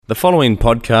The following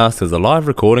podcast is a live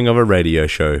recording of a radio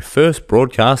show first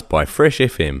broadcast by Fresh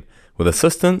FM with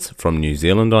assistance from New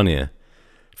Zealand On Air.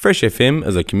 Fresh FM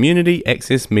is a community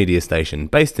access media station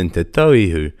based in Te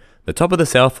Tauihu, the top of the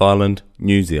South Island,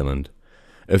 New Zealand.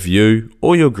 If you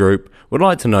or your group would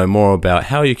like to know more about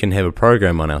how you can have a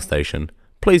program on our station,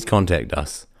 please contact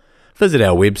us. Visit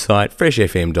our website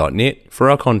freshfm.net for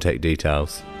our contact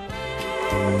details.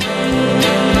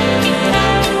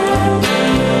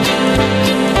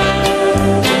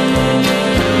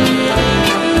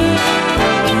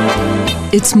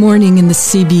 It's morning in the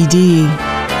CBD.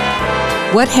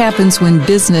 What happens when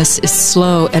business is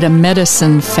slow at a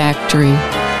medicine factory?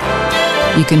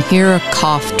 You can hear a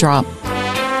cough drop.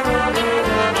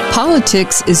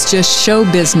 Politics is just show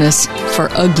business for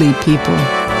ugly people.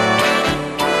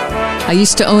 I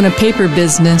used to own a paper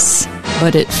business,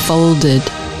 but it folded.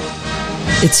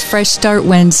 It's Fresh Start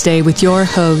Wednesday with your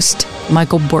host,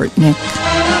 Michael Bortnick.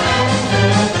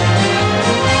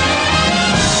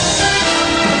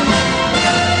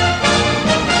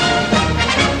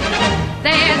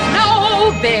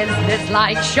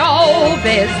 Like show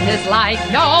business, like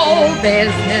no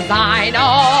business I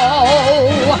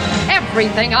know.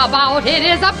 Everything about it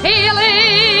is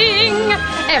appealing,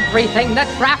 everything the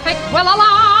traffic will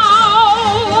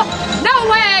allow.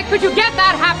 Nowhere could you get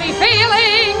that happy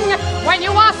feeling when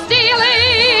you are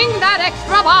stealing that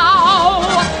extra bow.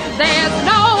 There's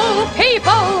no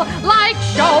people like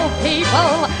show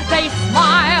people, they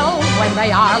smile when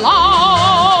they are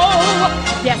low.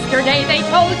 Yesterday they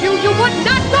told you you would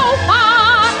not go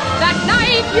far. That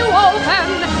night you open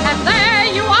and there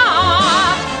you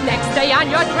are. Next day on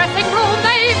your dressing room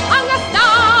they've hung a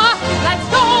star. Let's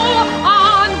go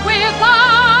on with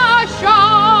the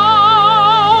show.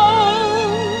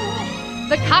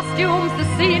 The costumes, the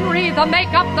scenery, the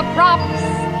makeup, the props,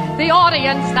 the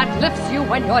audience that lifts you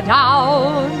when you're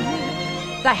down.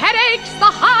 The headaches, the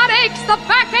heartaches, the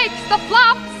backaches, the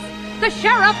flops, the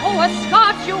sheriff who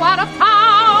escorts you out of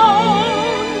town.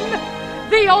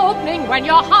 The opening when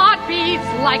your heart beats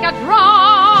like a drum.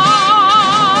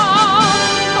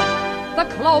 The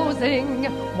closing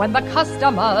when the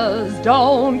customers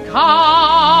don't come.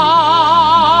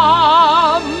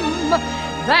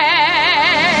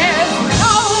 There's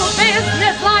no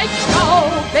business like no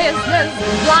business,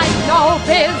 like no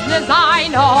business I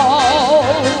know.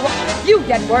 You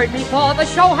get word before the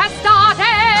show has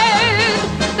started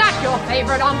that your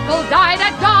favorite uncle died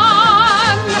at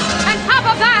dawn. And top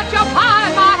of that, your pa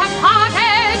and ma have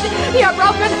parted. You're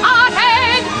broken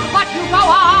hearted, but you go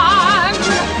on.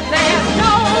 There's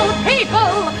no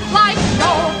people like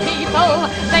no people.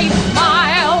 They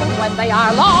smile when they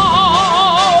are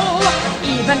low.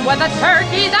 Even with a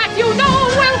turkey that you know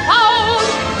will fold,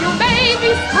 you may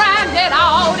be stranded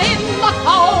out in the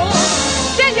cold.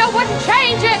 Still you wouldn't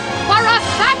change it for a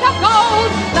sack of gold.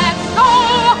 Let's go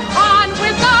on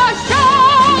with the show.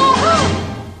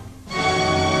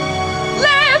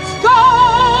 Let's go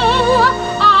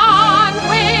on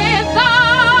with the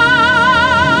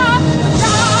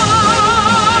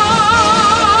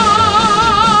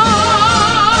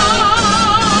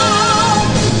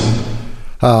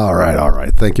show. All right.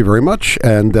 Thank you very much,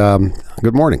 and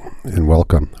good morning, and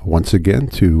welcome once again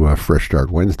to Fresh Start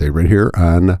Wednesday right here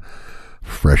on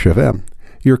Fresh FM,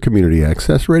 your community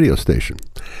access radio station.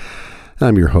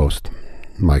 I'm your host,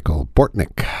 Michael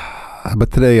Bortnick,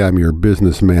 but today I'm your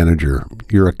business manager,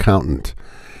 your accountant,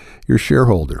 your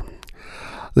shareholder.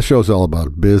 The show's all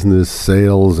about business,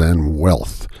 sales, and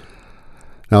wealth.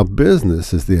 Now,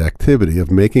 business is the activity of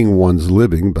making one's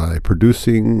living by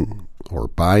producing or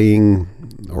buying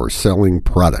or selling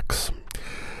products.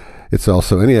 It's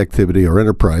also any activity or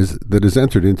enterprise that is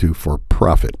entered into for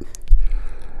profit.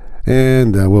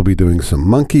 And we'll be doing some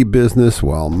monkey business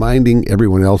while minding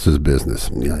everyone else's business.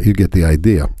 Yeah, you get the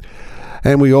idea.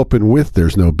 And we open with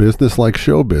There's No Business Like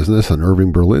Show Business, an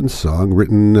Irving Berlin song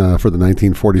written for the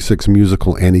 1946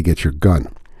 musical Annie Get Your Gun.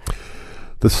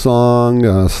 The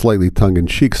song, slightly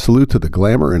tongue-in-cheek salute to the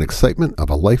glamour and excitement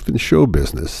of a life in show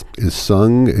business, is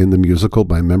sung in the musical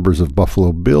by members of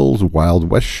Buffalo Bill's Wild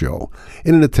West show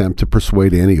in an attempt to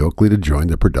persuade Annie Oakley to join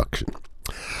the production.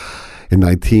 In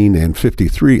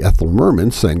 1953, Ethel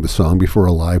Merman sang the song before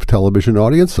a live television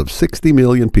audience of 60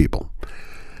 million people.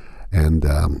 And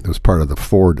it was part of the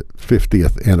Ford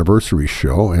 50th anniversary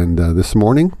show. And this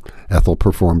morning, Ethel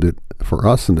performed it for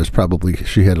us, and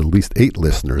she had at least 8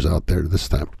 listeners out there this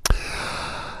time.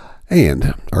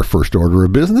 And our first order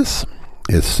of business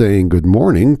is saying good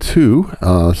morning to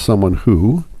someone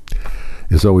who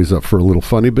is always up for a little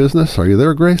funny business. Are you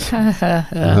there, Grace? Yeah,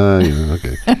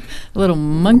 okay. A little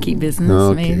monkey business,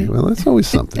 Okay, maybe. well, that's always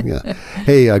something, yeah.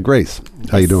 Hey, Grace,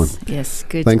 how you doing? Yes,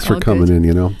 good. Thanks for all coming good. in,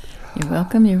 you know. You're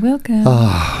welcome. You're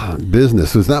welcome.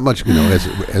 Business. There's not much, you know,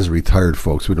 as retired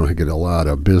folks, we don't get a lot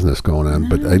of business going on.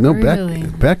 But I know really.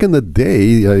 back in the day,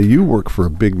 you worked for a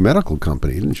big medical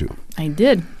company, didn't you? I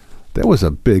did. That was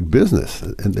a big business.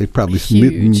 And they probably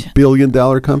Huge.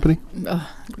 billion-dollar company?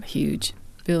 Huge.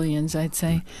 Billions, I'd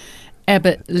say.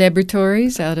 Abbott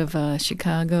Laboratories out of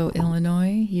Chicago,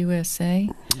 Illinois, USA.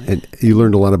 And you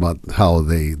learned a lot about how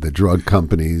the drug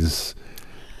companies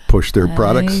push their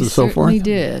products and so forth? I certainly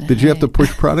did. Did you have to push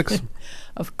products?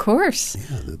 Of course.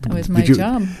 That was my Did you,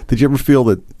 job. Did you ever feel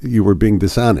that you were being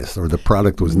dishonest or the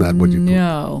product was not what you...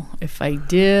 No. If I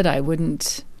did, I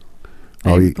wouldn't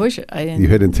Oh, I'd you- push it. I didn't. You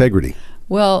had integrity.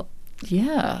 Well,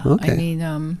 yeah. Okay. I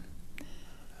mean,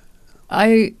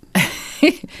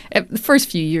 at the first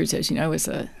few years, as you know, I was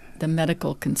the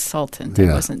medical consultant.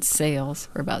 Yeah. I wasn't sales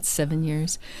for about 7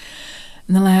 years.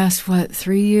 In the last,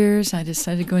 3 years, I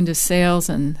decided to go into sales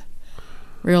and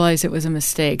realized it was a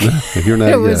mistake. You're not...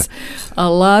 It was a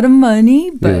lot of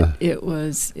money, but Yeah. it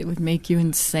would make you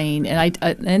insane, and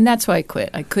and that's why I quit.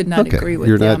 I could not okay. agree with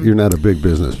You're them. You're not a big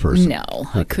business person. No,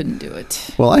 I couldn't do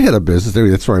it. Well, I had a business there.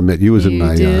 That's where I met you. Was in You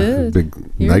my did. big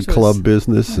Yours nightclub was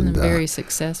business, and very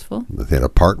successful. they had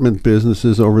apartment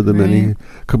businesses over the many. Right.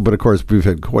 But of course, we've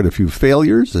had quite a few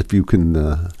failures. If you can,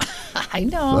 I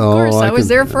know, of course, I was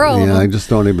there for all of Yeah, them. I just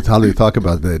don't even. How do you talk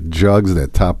about that Jugs,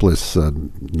 that topless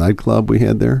nightclub we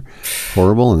had there?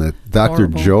 Horrible, and that Dr.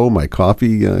 Horrible. Joe, my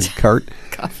coffee cart,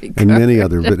 Coffee and cart. many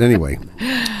other. But anyway,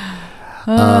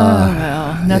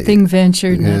 Well, nothing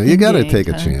ventured. yeah, Nothing you got to gained, take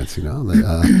a huh? chance, you know.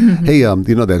 Hey,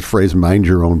 you know that phrase, "Mind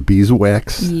your own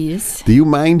beeswax." Yes. Do you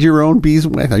mind your own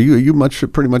beeswax? Are you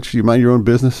pretty much you mind your own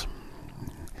business?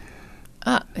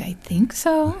 I think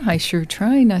so. I sure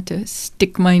try not to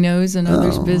stick my nose in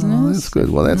others' business. That's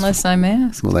good. Well, unless I'm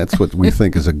asked. Well, that's what we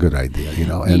think is a good idea, you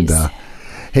know. And Yes.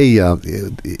 hey,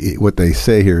 what they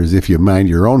say here is, if you mind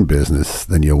your own business,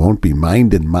 then you won't be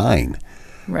minding mine.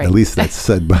 Right. At least that's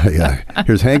said by.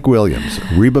 Here's Hank Williams,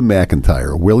 Reba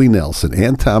McEntire, Willie Nelson,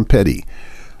 and Tom Petty.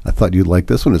 I thought you'd like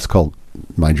this one. It's called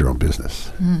 "Mind Your Own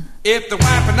Business." If the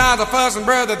wife and I the fussing,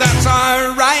 brother, that's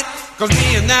all right. 'Cause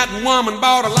me and that woman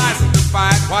bought a license to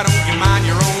fight. Why don't you mind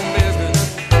your own business?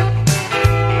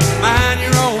 Mind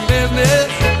your own business.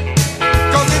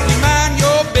 'Cause if you mind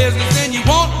your business, then you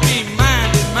won't be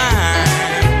minding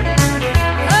mine.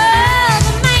 Oh,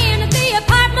 the man at the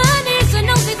apartment is a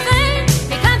nosy thing.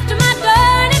 He comes to my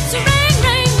door and it's a ring,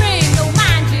 ring, ring. Don't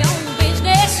mind your own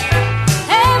business.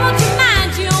 Hey, won't you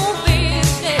mind your own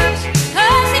business?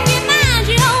 'Cause if you mind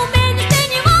your own business, then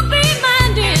you won't be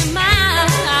minding mine.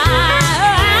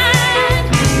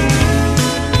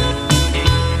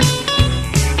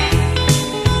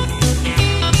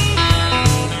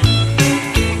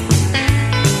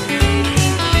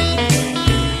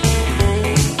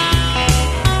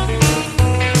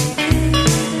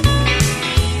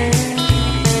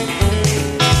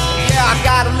 Yeah, I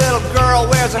got a little girl,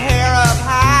 wears her hair up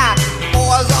high.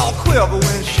 Boys all quiver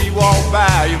when she walks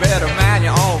by. You better mind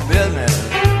your own business.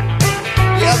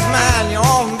 Yes, mind your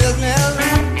own business.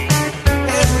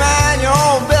 Yes, mind your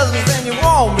own business, and you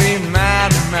won't be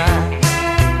minding mine.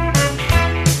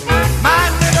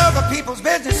 Minding other people's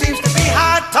business seems to be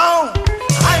high tone.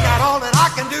 I got all that I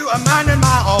can do, I'm minding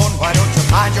my own. Why don't you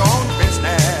mind your own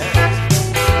business?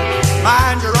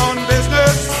 Mind your own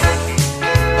business.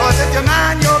 'Cause if you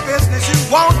mind your business, you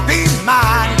won't be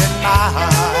minding mine.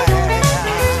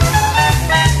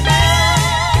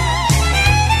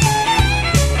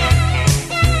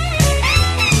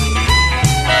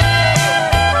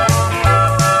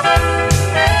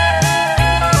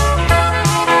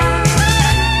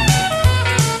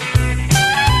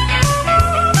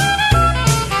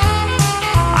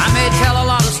 I may tell a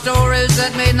lot of stories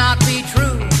that may not be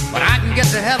true, but I can get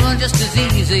to heaven just as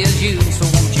easy as you. So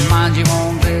won't you mind your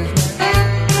own business?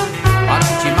 Why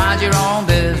don't you mind your own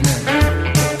business?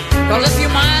 'Cause if you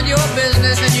mind your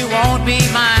business, then you won't be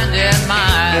minding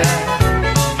mine.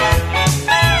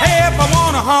 Hey, if I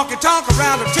want a honky tonk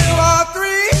around a 2 or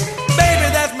 3, baby,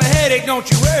 that's my headache. Don't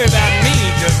you worry about me.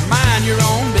 Just mind your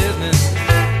own business.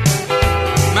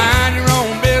 Mind your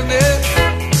own business.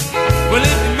 Well,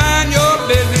 if you mind your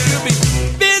business, you'll be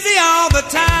busy all the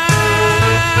time.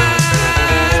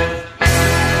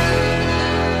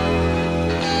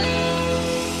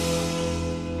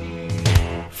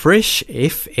 Fresh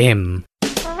FM.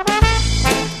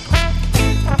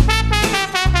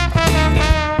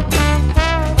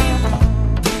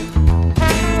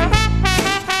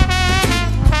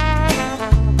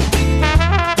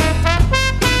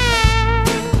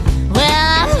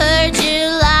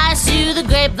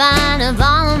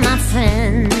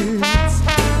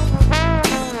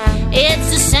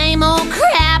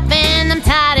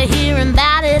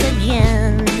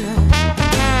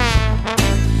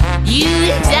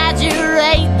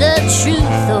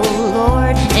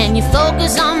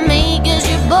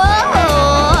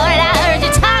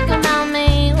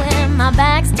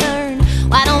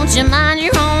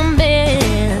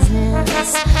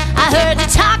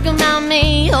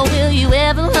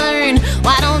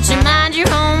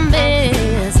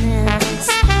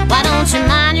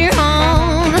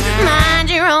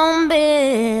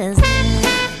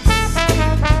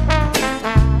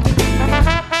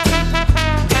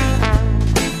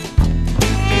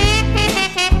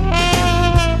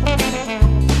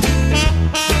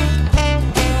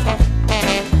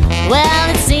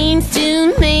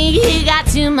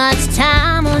 too much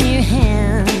time on your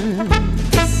hands.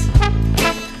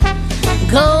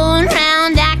 Going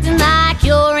round acting like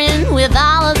you're in with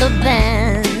all of the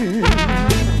bands.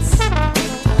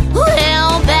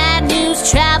 Well, bad news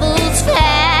travels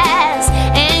fast,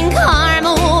 and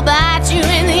karma will bite you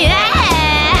in the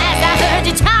ass. I heard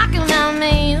you talking about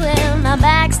me when my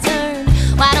back's turned.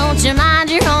 Why don't you mind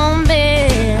your own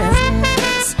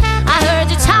business? I heard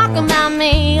you talking about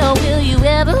me, or will you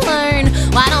ever learn?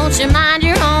 Why don't you mind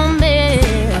your own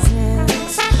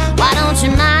business? Why don't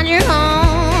you mind your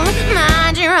own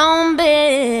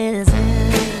business?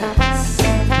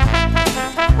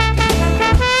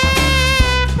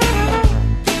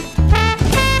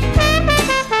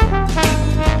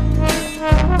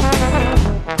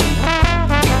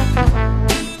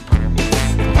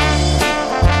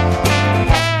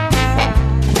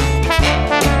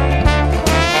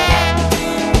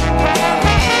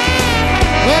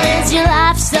 Well, is your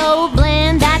life so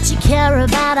bland that you care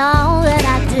about all that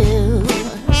I do?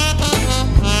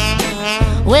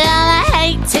 Well, I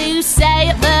hate to say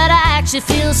it, but I actually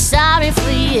feel sorry for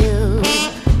you.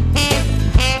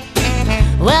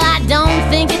 Well, I don't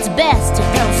think it's best to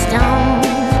throw stones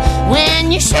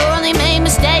when you surely made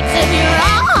mistakes of your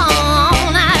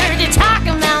own. I heard you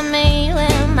talking about me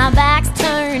when my back's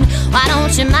turned. Why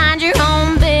don't you mind your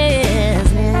own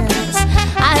business?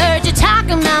 I heard you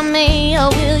talking about me, or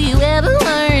will you ever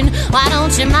learn? Why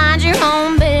don't you mind your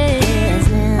own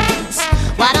business?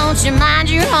 Why don't you mind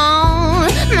your own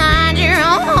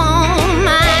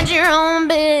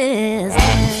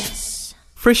business?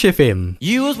 Fresh FM.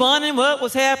 You was wondering what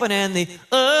was happening the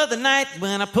other night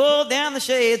when I pulled down the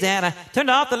shades and I turned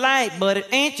off the light, but it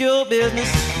ain't your business.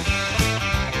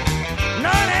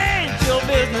 No, it ain't your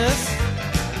business.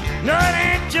 No, it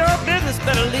ain't your business.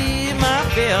 Better leave my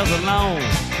affairs alone.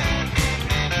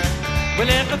 Well,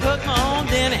 if I cook my own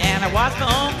dinner and I wash my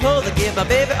own clothes, I give my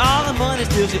baby all the money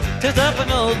still she turns up her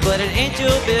nose, but it ain't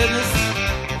your business.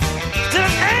 Still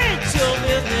ain't your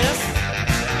business.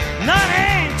 No, it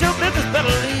ain't your business. Better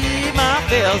leave my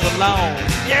affairs alone.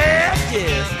 Yes,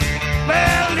 yes.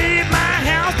 Well, leave my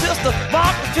house just to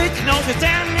walk the street. You know, she's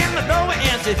standing in the doorway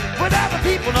and she with other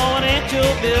people know it ain't your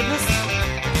business.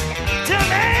 Still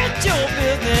ain't your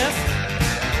business.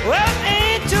 Well, it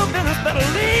ain't your business. Better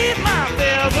leave my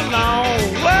affairs alone.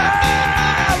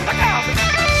 Well, look out.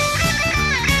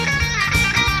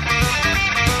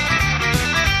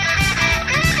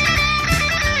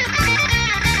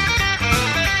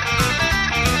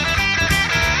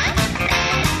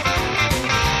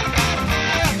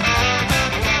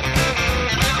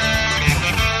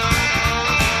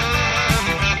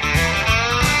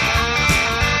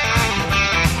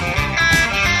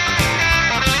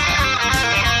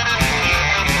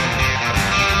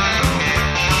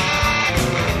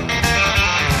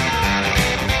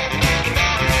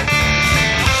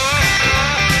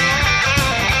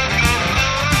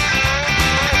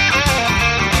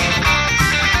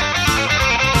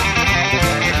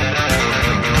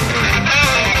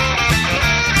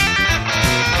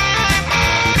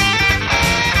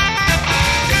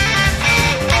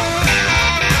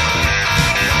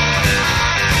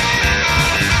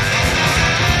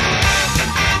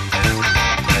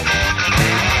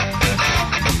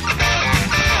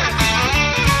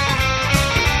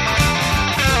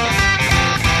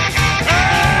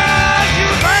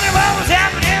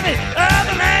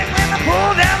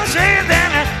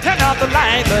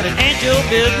 But it ain't your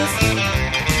business.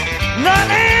 No,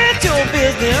 it ain't your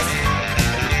business.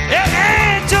 It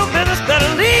ain't your business. Better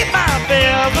leave my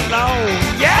affairs alone.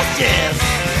 Yes, yes.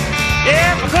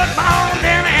 Yeah, I cook my own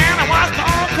dinner and I wash my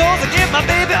own clothes. I give my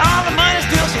baby all the money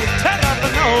still she turn up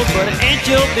her nose. But it ain't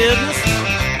your business.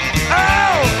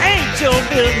 Oh, ain't your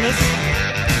business.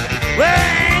 Well,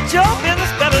 it ain't your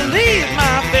business. Better leave my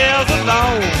affairs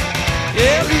alone.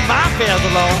 Yeah, leave my affairs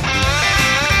alone.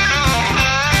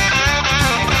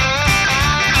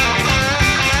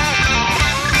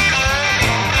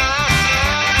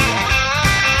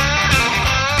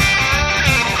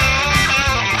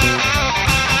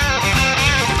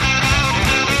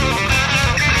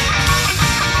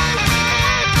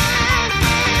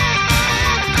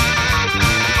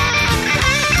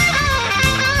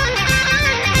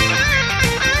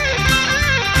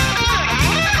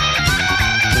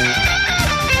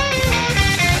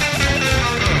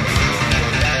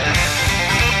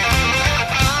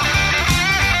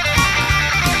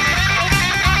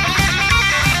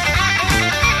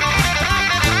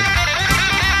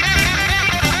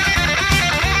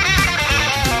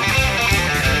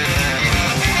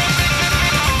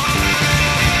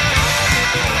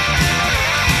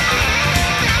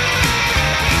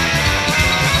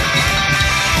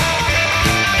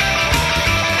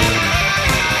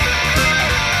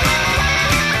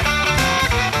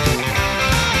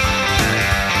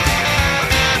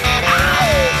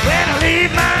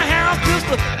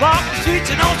 walk the streets,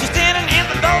 you know she's standing in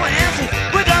the door and she's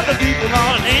with other people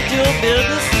on. It ain't your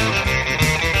business.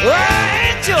 Oh,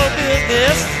 ain't your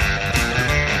business.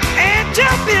 Ain't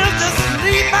your business.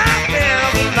 Leave my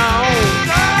girl alone.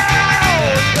 Oh,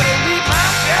 you better leave my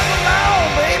girl alone,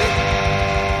 baby.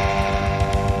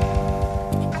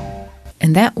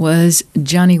 And that was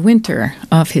Johnny Winter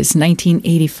off his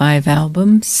 1985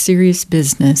 album, Serious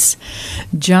Business.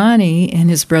 Johnny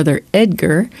and his brother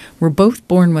Edgar were both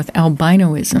born with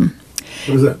albinoism.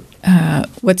 What is that?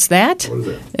 What's that? What is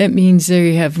that? It means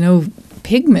they have no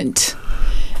pigment.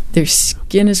 Their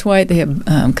skin is white. They have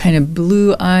kind of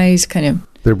blue eyes, kind of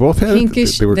They both had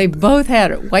pinkish. They both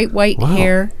had white Wow.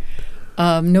 hair.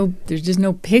 No, there's just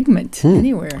no pigment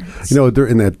anywhere. You know, they're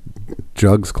in that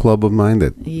Jugs Club of mine,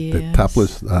 that Yes.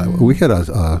 topless. We had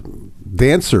a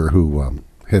dancer who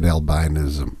had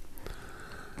albinism.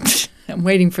 I'm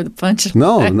waiting for the punch.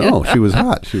 No, she was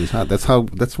hot. She was hot.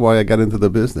 That's why I got into the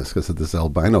business, because of this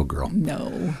albino girl.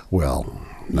 No. Well,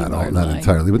 not are not lying.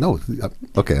 entirely, but no.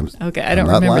 Okay, Okay, I I'm don't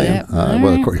not remember lying. that. Well,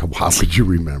 All of course, how could you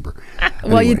remember? Well,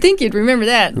 Anyway. you'd think you'd remember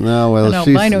that. No, well, An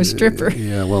she's albino stripper.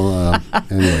 Yeah, well,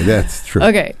 anyway, that's true.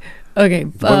 Okay. What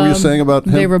were you saying about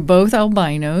him? They were both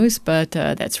albinos, but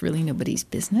that's really nobody's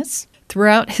business.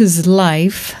 Throughout his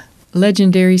life,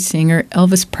 legendary singer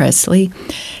Elvis Presley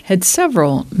had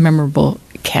several memorable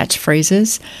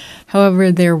catchphrases.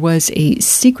 However, there was a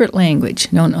secret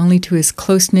language known only to his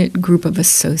close-knit group of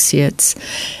associates,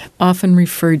 often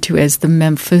referred to as the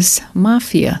Memphis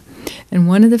Mafia. And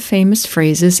one of the famous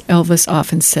phrases Elvis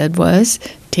often said was,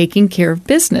 taking care of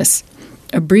business,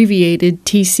 abbreviated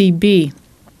TCB.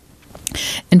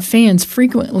 And fans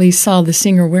frequently saw the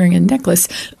singer wearing a necklace,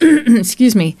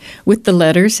 excuse me, with the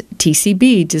letters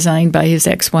TCB, designed by his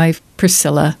ex-wife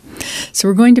Priscilla. So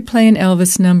we're going to play an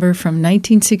Elvis number from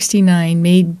 1969,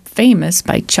 made famous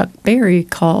by Chuck Berry,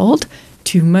 called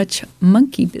Too Much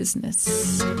Monkey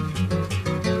Business.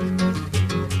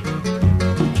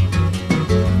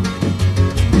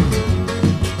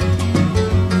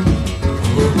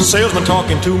 Salesman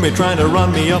talking to me, trying to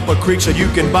run me up a creek. Said you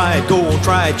can buy it, go and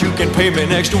try it, you can pay me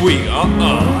next week.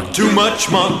 Too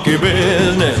much monkey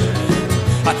business.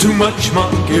 Too much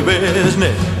monkey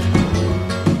business.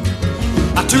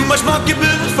 Too much monkey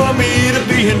business for me to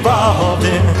be involved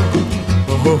in.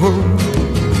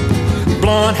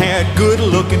 Blonde hair, good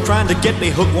looking, trying to get me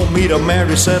hooked, want me to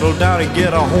marry, settle down and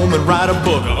get a home and write a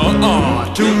book.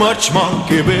 Too much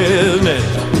monkey business.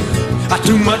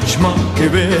 Too much monkey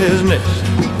business.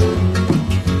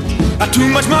 Too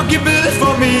much monkey business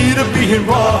for me to be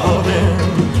involved in.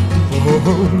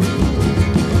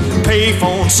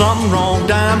 Payphone, something wrong,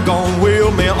 dime gone,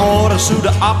 will me order, sue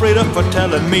the operator for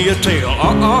telling me a tale.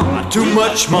 Too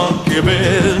much monkey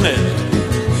business.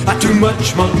 Too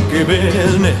much monkey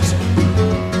business.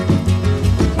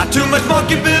 Too much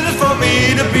monkey business for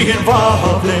me to be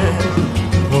involved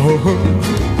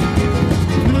in.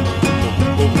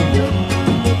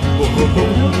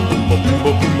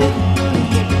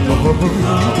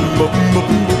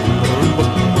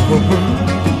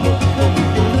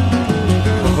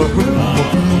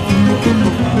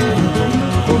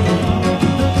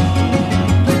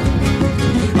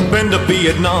 Been to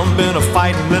Vietnam, been a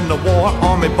fighting in the war.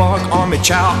 Army bark, army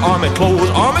chow, army clothes,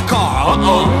 army car.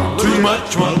 Too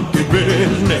much monkey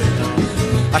business.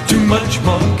 Too much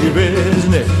monkey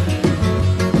business.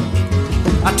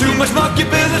 Too much monkey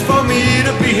business for me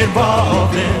to be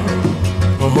involved in.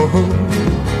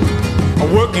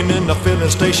 Working in the filling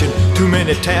station, too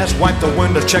many tasks. Wipe the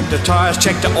window, check the tires,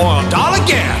 check the oil, dollar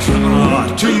gas.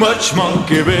 Too much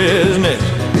monkey business.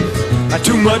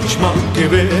 Too much monkey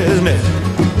business.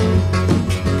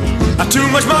 Too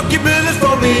much monkey business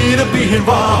for me to be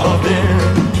involved in.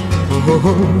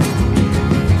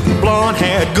 Blonde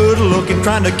hair, good looking,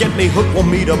 trying to get me hooked, want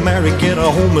me to marry, get a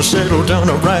home and settle down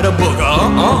and write a book.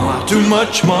 Too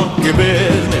much monkey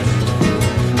business.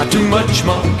 Too much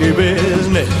monkey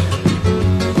business.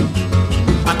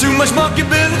 Too much monkey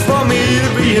business for me to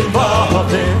be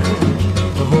involved in.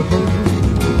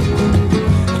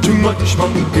 Too much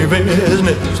monkey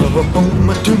business.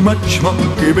 Too much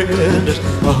monkey business.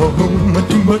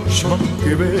 Too much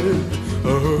monkey business.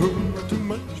 Too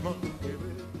much monkey business.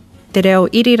 Te reo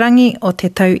irirangi o te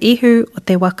tau ihu o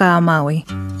te waka a Maui.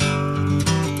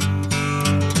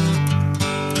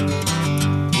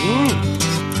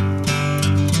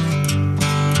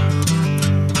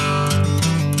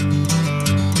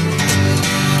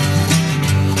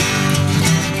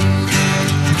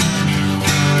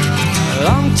 A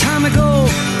long time ago,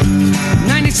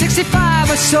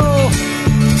 1965 or so,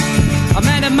 I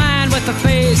met a man with a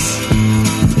face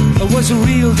that was a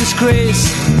real disgrace.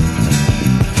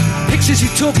 pictures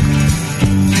he took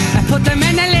and put them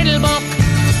in a little book.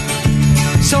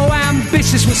 So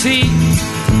ambitious was he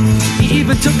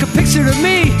even took a picture of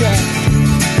me.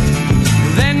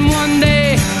 Then one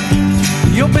day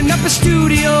he opened up a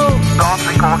studio. Start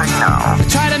recording now. To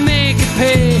try to make it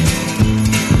pay,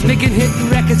 making hit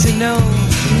records, you know.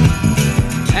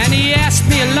 And he asked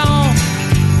me along,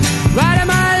 write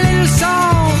my little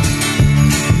song.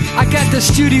 I got the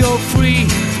studio free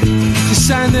to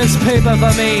sign this paper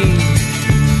for me.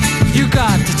 You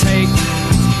got to take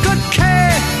good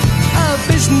care of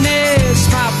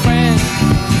business, my friend.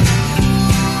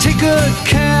 Take good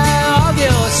care of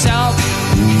yourself.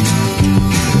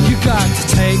 You got to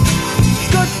take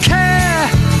good care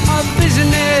of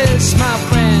business, my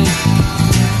friend.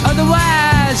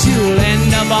 Otherwise you'll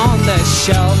end up on the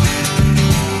shelf.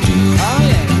 Oh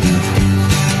yeah.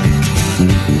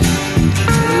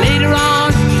 Later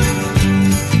on,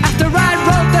 after I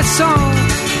wrote that song,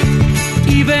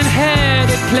 even had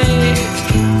it played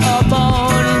up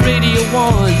on Radio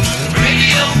 1.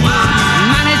 Radio 1.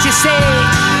 Manager said,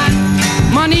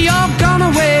 money all gone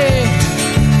away.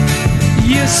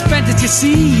 You spent it, you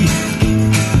see,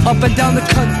 up and down the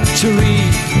country.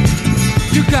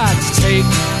 You got to take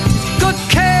good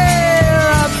care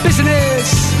of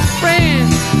business, friend.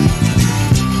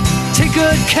 Take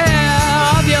good care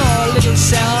of your little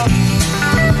self.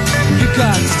 You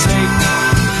got to take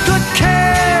good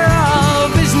care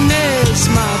of business,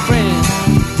 my friend.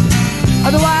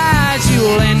 Otherwise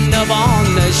you'll end up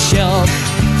on the shelf.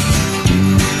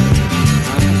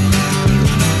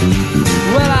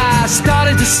 Well, I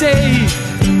started to say,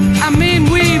 I mean,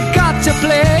 we've got to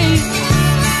play.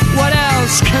 What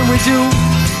else can we do?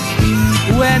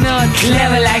 We're not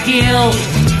clever like you.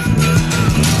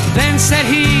 Then said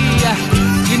he,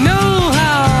 you know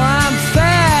how I'm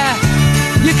fair.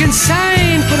 You can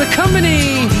sign for the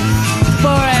company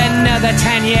for another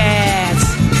 10 years.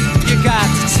 You got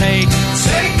to take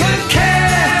good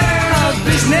care of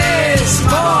business,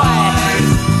 boy.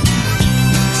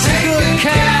 Take good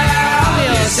care of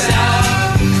yourself.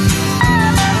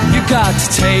 You got to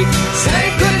take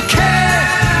good care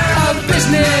of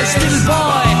business, little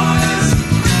boy.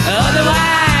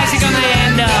 Otherwise you're gonna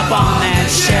end up on that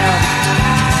shelf.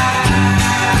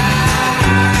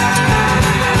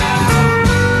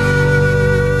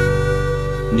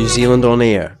 New Zealand On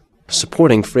Air,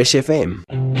 supporting Fresh FM.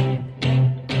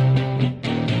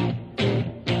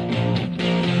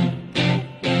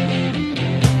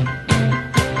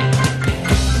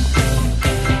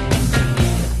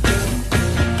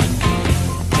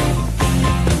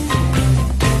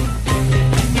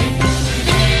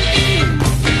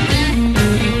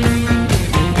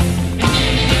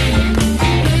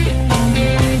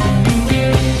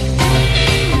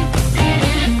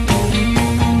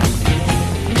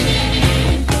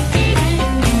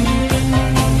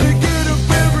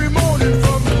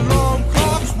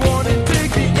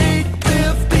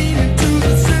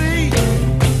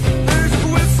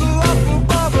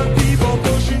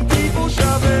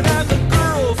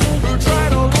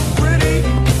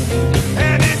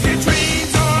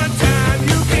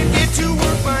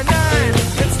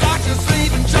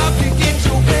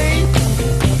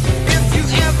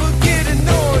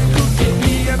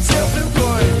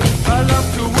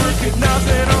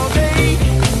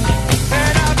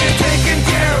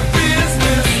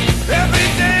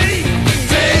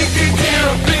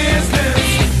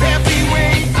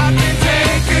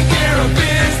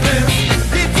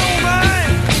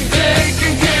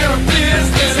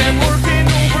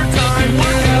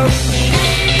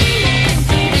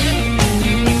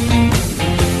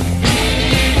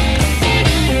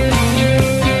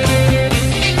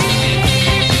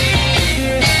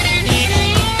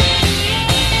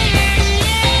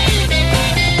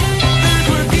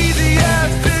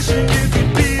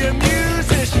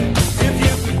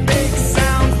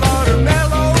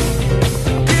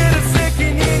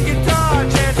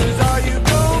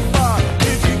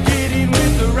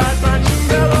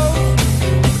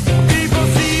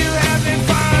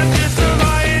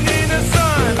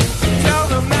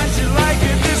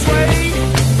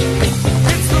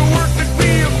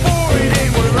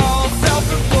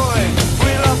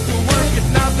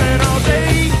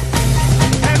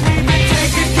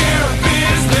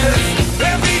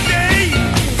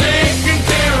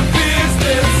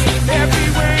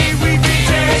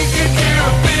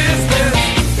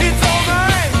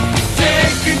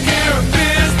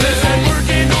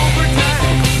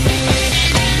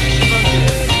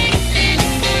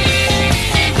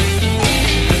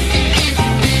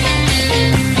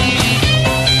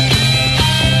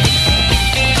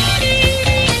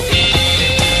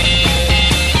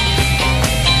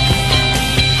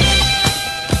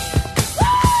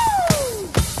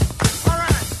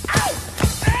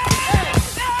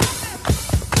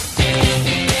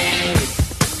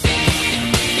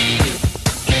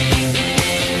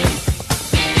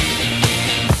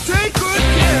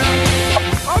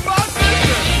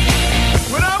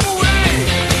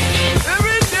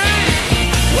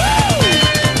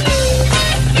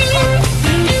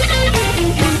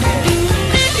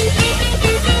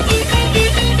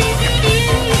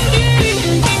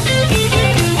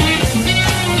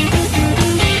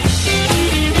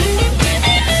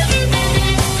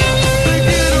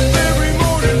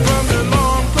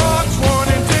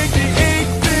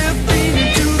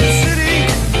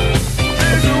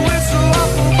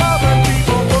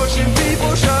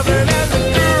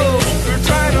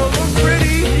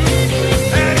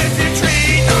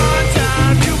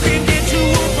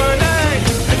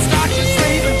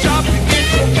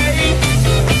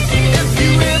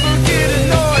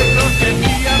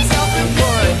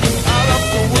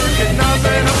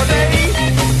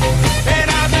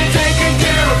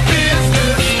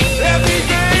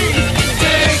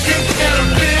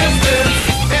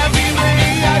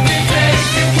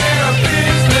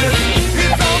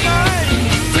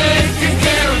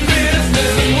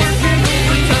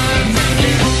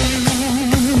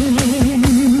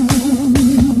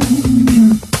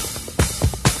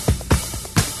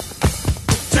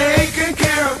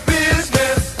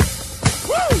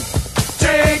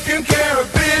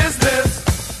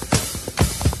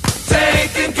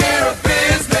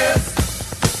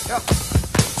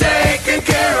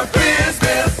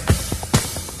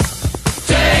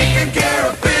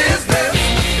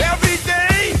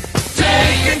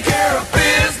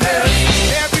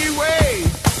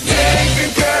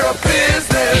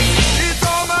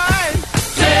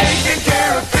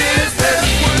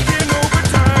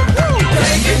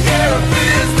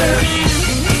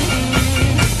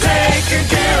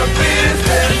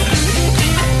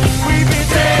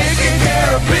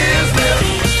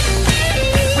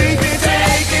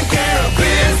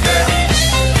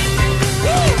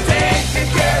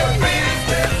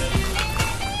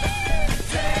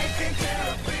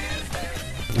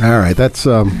 All right, that's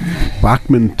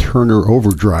Bachman Turner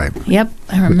Overdrive. Yep,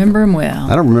 I remember him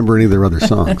well. I don't remember any of their other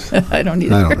songs. I don't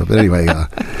either. I don't know. But anyway,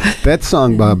 that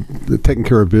song, Taking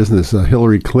Care of Business,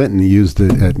 Hillary Clinton used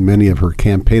it at many of her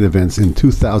campaign events in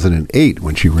 2008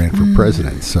 when she ran for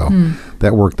president. So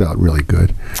that worked out really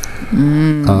good.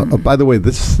 By the way,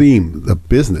 this theme, the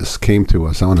business, came to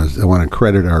us. I want to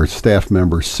credit our staff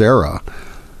member, Sarah.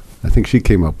 I think she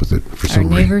came up with it for some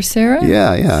reason. Our neighbor, Sarah? Yeah.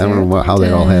 I don't know how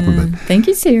that all happened, but thank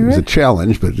you, Sarah. It was a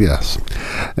challenge, but yes.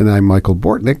 And I'm Michael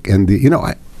Bortnick, and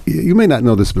you may not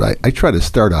know this, but I tried to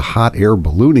start a hot air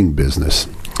ballooning business,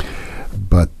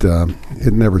 but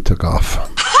it never took off.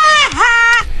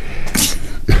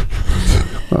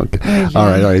 Okay. All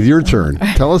right. Your turn.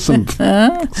 Tell us some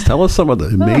of the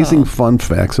amazing fun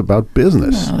facts about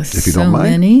business, if you don't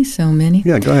mind. So many.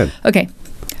 Yeah, go ahead. Okay.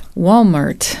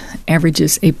 Walmart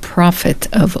averages a profit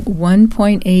of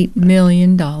 $1.8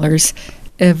 million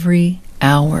every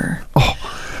hour. Oh,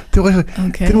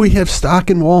 didn't we have stock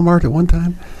in Walmart at one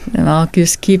time? And I'll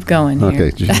just keep going here.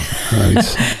 Okay.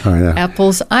 Nice. All right.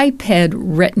 Apple's iPad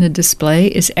Retina display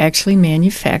is actually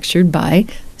manufactured by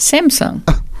Samsung.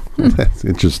 That's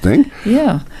interesting.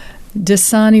 Yeah.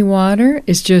 Dasani water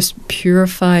is just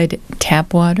purified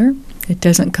tap water. It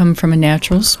doesn't come from a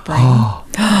natural spring.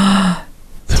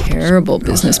 Terrible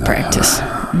business practice.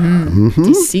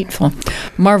 Deceitful.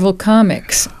 Marvel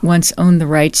Comics once owned the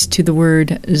rights to the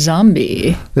word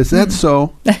zombie. Is that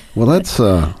so? Well, that's...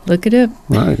 Look it up.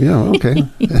 Right, yeah, okay.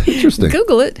 Interesting.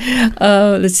 Google it.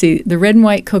 Let's see. The red and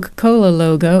white Coca-Cola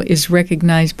logo is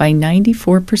recognized by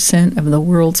 94% of the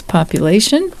world's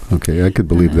population. Okay, I could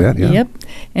believe that, yeah. Yep.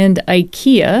 And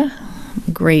IKEA,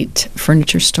 great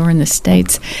furniture store in the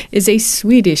States, is a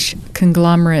Swedish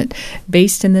conglomerate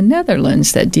based in the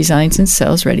Netherlands that designs and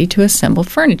sells ready-to-assemble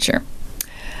furniture.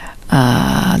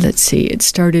 Let's see. It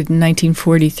started in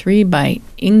 1943 by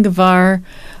Ingvar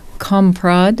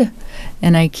Kamprad,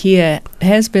 and IKEA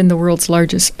has been the world's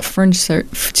largest furniture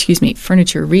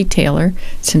retailer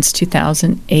since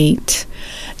 2008.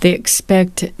 They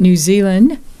expect New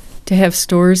Zealand to have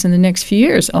stores in the next few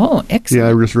years. Oh, excellent. Yeah,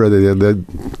 I just read that.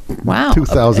 Wow.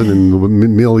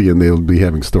 2,000 million they'll be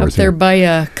having stores up there by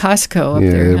Costco up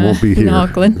there. It won't be here. In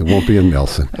Auckland. It won't be in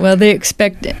Nelson. Well, they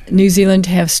expect New Zealand to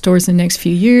have stores in the next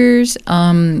few years.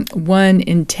 1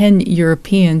 in 10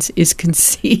 Europeans is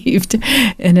conceived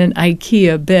in an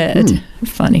IKEA bed.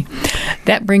 Funny.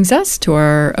 That brings us to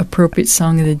our appropriate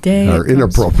song of the day. Our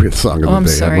inappropriate song of the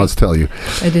day, sorry. I must tell you.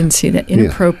 I didn't see that.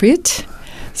 Inappropriate.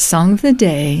 Song of the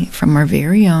day from our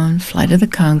very own Flight of the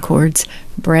Conchords,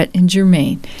 Brett and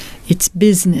Jermaine. It's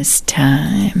business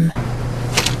time.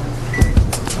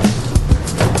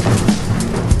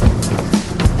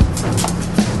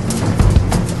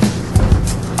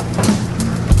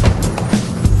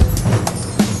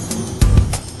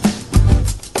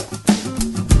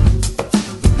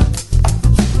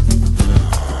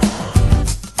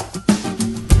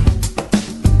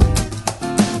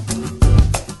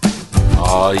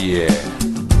 Oh yeah,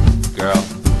 girl,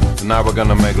 tonight we're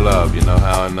gonna make love, you know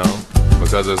how I know?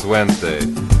 Because it's Wednesday,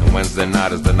 and Wednesday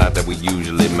night is the night that we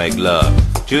usually make love.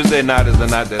 Tuesday night is the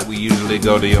night that we usually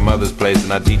go to your mother's place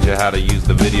and I teach her how to use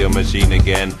the video machine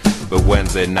again. But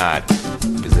Wednesday night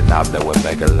is the night that we're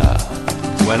making love.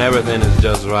 When everything is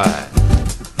just right.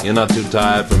 You're not too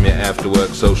tired from your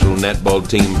after-work social netball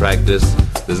team practice.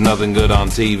 There's nothing good on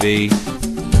TV.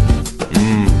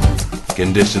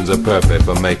 Conditions are perfect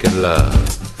for making love.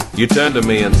 You turn to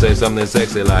me and say something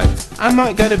sexy like, I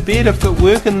might go to bed, I've got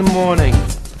work in the morning.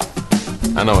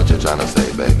 I know what you're trying to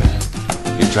say, baby.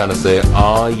 You're trying to say,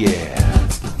 oh yeah,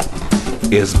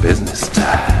 it's business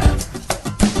time.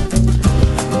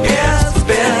 It's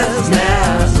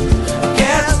business.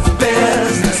 It's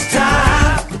business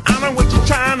time. I know what you're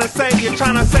trying to say. You're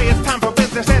trying to say it's time for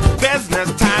business. It's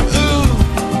business time. Ooh,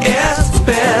 it's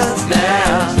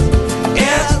business.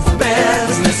 It's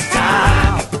business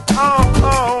time.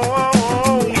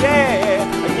 Oh,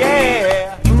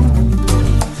 yeah.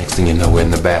 Next thing you know, we're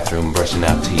in the bathroom brushing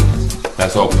our teeth.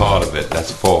 That's all part of it.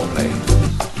 That's foreplay.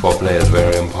 Foreplay is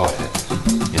very important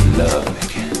in love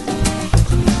making.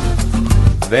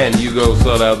 Then you go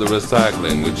sort out the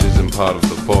recycling, which isn't part of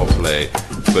the foreplay,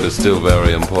 but it's still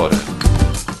very important.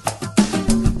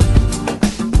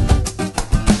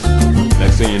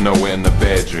 Next thing you know, we're in the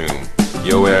bedroom.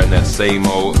 You're wearing that same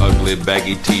old ugly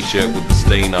baggy t-shirt with the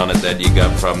stain on it that you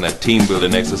got from that team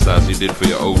building exercise you did for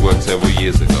your old work several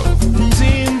years ago.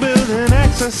 Team building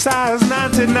exercise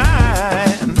 99.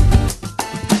 I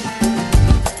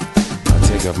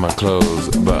take off my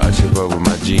clothes, but I trip over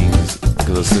my jeans,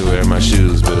 cause I still wear my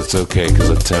shoes, but it's okay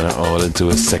cause I turn it all into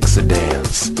a sexy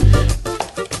dance.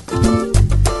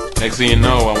 Next thing you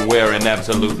know, I'm wearing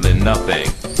absolutely nothing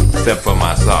except for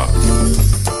my socks.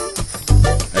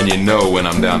 And you know when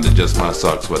I'm down to just my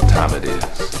socks what time it is.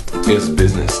 It's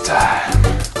business time.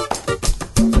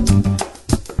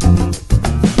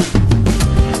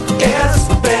 It's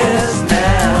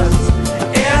business.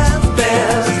 It's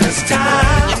business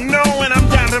time. You know when I'm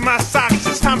down to my socks,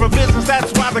 it's time for business.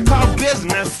 That's why they call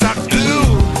business socks.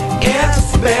 Ooh,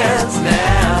 it's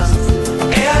business.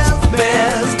 It's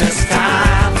business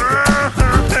time.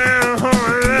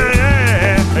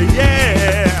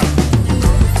 Yeah.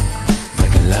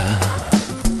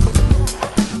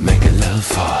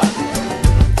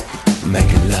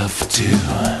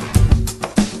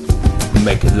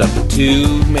 Making love for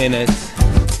 2 minutes.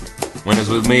 When it's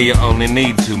with me, you only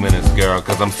need 2 minutes, girl,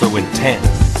 cause I'm so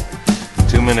intense.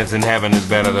 2 minutes in heaven is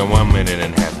better than 1 minute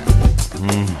in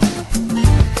heaven.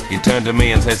 You turn to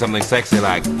me and say something sexy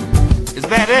like, is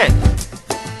that it?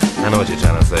 I know what you're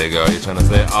trying to say, girl. You're trying to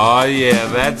say, oh yeah,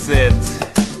 that's it.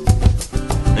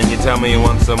 And you tell me you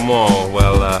want some more.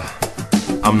 Well,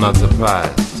 I'm not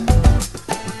surprised.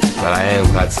 But I am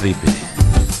quite sleepy.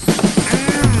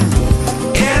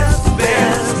 It's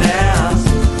business.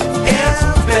 It's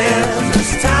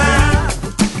business time.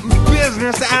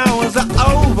 Business hours are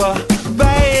over,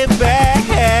 baby.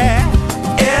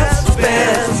 It's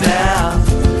business.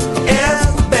 It's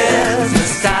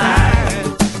business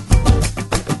time.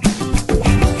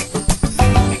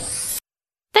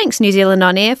 Thanks New Zealand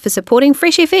On Air for supporting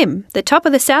Fresh FM, the top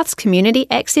of the South's community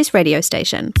access radio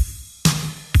station.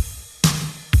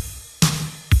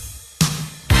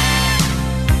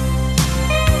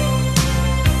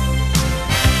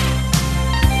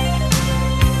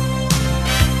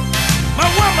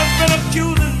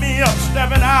 Accusing me of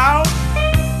stepping out.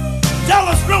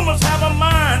 Jealous rumors have a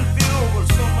mind filled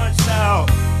with so much doubt.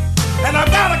 And I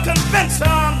gotta convince her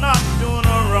I'm not doing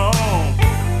her wrong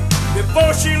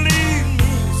before she leaves me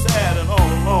sad and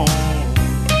all alone.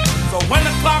 So when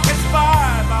the clock is 5,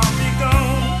 I'll be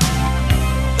gone.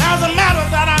 There's a matter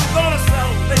that I'm gonna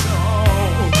settle later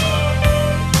on.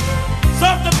 So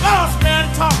if the boss man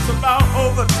talks about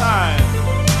overtime,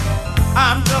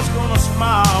 I'm just gonna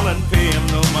smile and pay him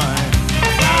no mind.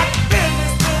 Got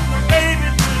business with my baby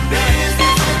tonight.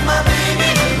 Business with my baby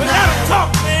tonight. We gotta talk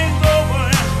things over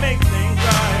and make things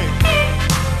right.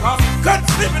 Cause I couldn't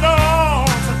sleep at all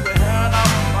since we had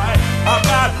our fight. I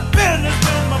got business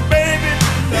with my baby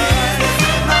tonight. Business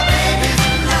with my baby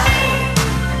tonight.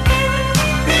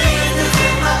 Business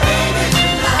with my baby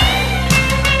tonight.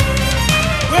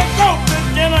 We'll go to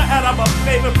dinner at our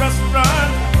favorite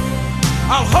restaurant.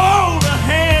 I'll hold her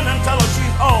hand and tell her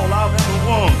she's all I've ever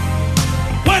wanted.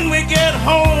 When we get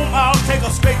home, I'll take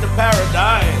her straight to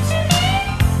paradise.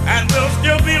 And we'll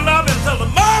still be loving till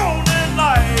the morning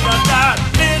light. I got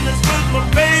business with my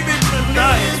baby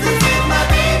tonight.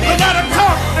 We gotta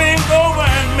talk things over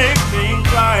and make things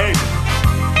right.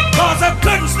 Cause I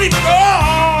couldn't sleep at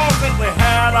all since we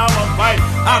had our fight.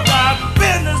 I got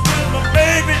business with my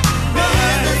baby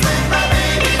tonight. My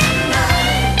baby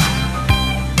tonight.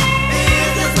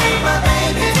 Business with my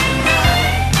baby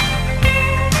tonight.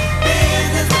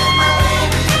 Business with my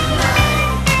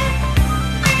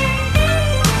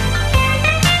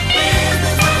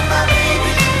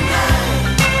baby tonight.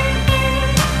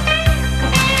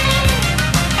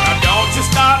 Now don't you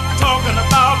start talking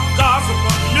about gossip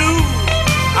or news.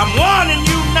 I'm warning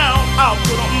you now, I'll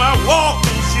put on my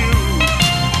walking shoes.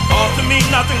 Cause to me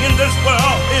nothing in this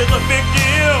world is a big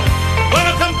deal when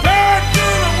I compare it to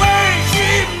the way she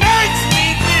makes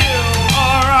me feel.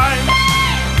 Alright.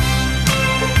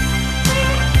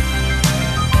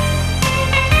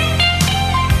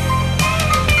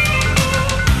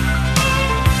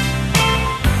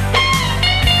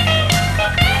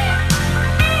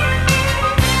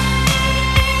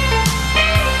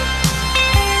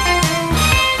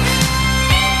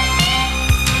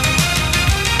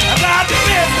 I got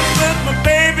business with my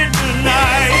baby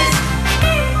tonight.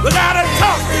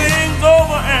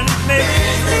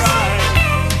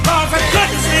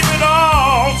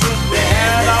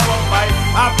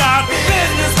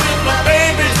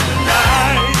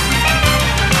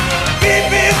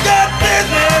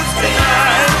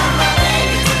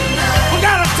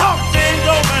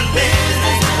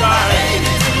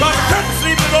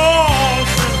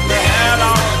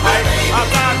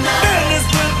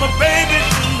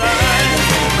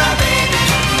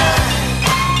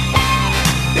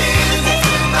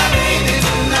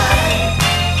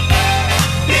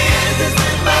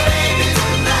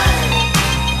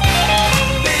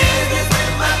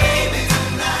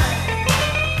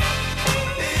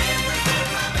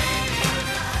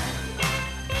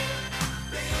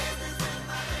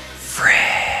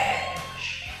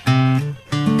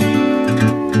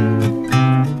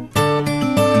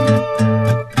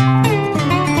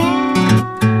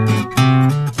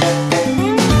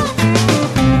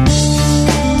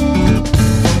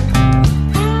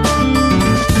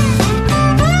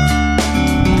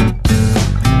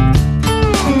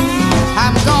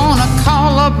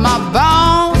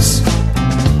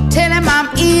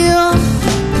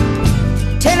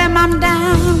 I'm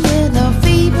down with a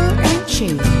fever and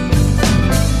chill.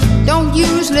 Don't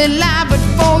usually lie, but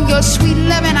for your sweet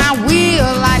loving I will.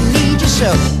 I need you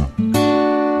so.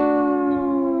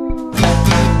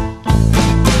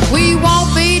 We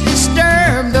won't be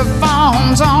disturbed, the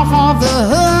phone's off of the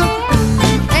hook.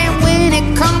 And when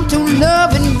it comes to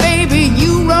loving, baby,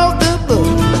 you wrote the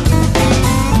book.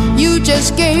 You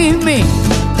just gave me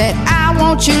that I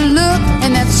want you look,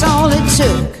 and that's all it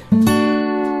took.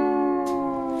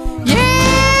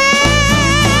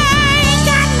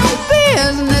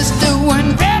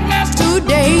 Doing business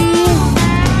today.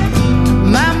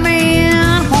 My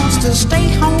man wants to stay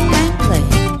home and play.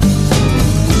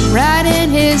 Right in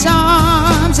his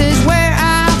arms is where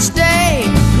I'll stay.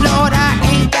 Lord, I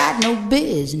ain't got no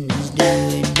business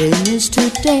doing business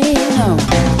today, no.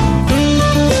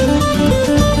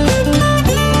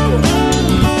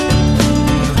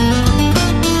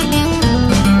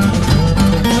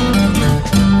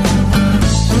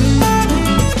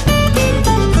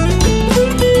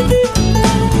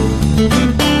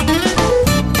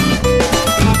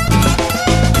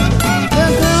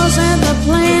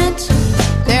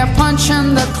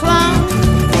 The clock,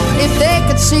 if they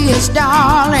could see us,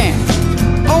 darling,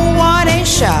 oh what a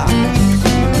shock.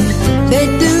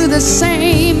 They'd do the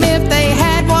same if they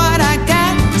had what I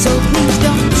got, so please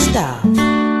don't stop.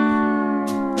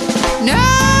 No,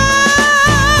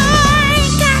 I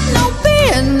ain't got no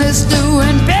business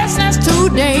doing business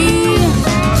today.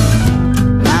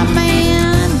 My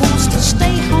man wants to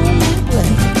stay home and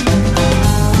play.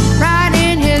 Right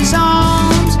in his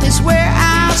arms is where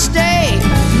I'll stay.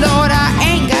 Lord, I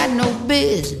ain't got no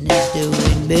business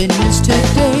doing business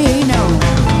today, no.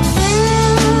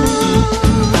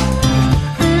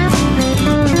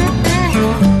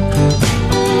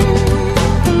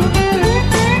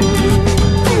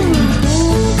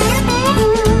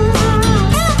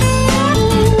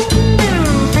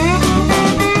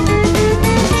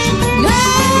 No,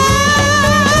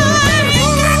 I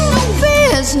ain't got no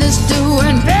business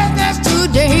doing business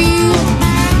today.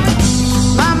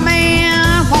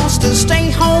 To stay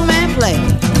home and play.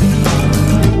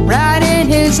 Right in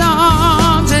his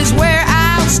arms is where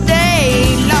I'll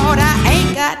stay. Lord, I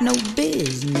ain't got no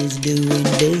business doing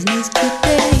business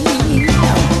today, no.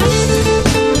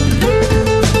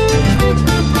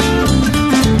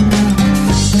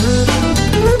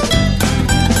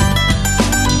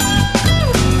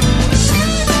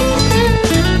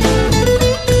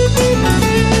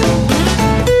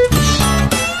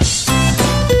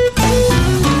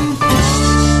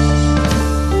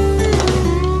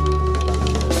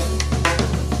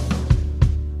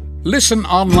 Listen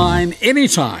online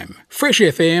anytime.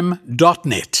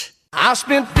 FreshFM.net. I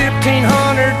spent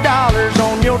 $1,500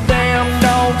 on your damn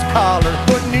dog's collar,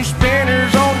 put new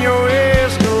spinners on your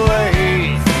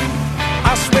Escalade.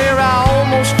 I swear I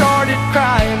almost started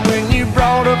crying when you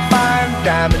brought up fine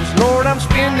diamonds. Lord, I'm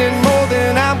spending more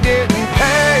than I'm getting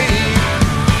paid.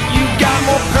 You got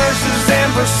more purses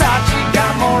than Versace,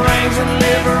 got more rings than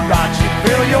Liberace.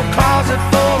 Fill your closet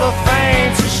full of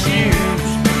fancy shoes.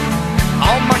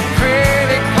 All my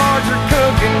credit cards are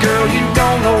cooking, girl, you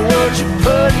don't know what you're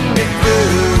putting me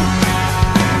through.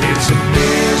 It's a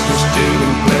business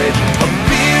doing pleasure, a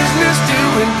business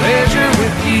doing pleasure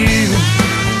with you.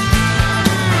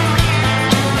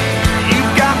 You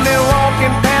got me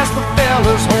walking past the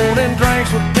fellas, holding drinks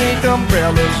with pink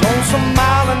umbrellas on some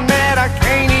island that I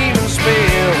can't even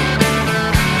spell.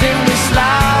 Then we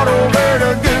slide over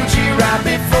to Gucci right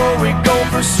before we go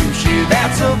for sushi.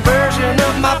 That's a version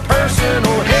of my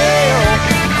personal hell.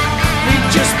 We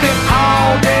just spent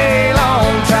all day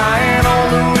long trying on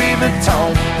Louis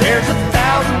Vuitton. There's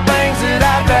 1,000 things that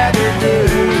I'd rather do.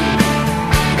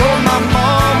 Well, my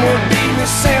mom would beat me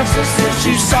senseless if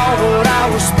she saw what I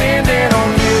was spending on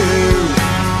you.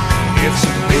 It's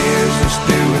a business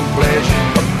doing pleasure,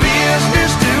 a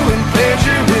business doing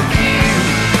pleasure with you.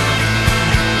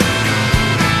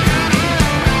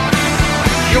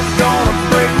 You're gonna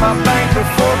break my bank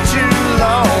before too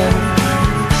long.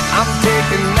 I'm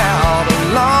taking out a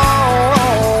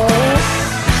loan,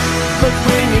 but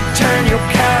when you turn your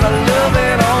kind of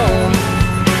loving on,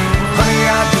 honey,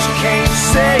 I just can't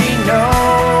say no.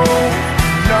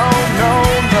 No, no,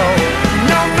 no,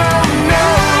 no, no, no.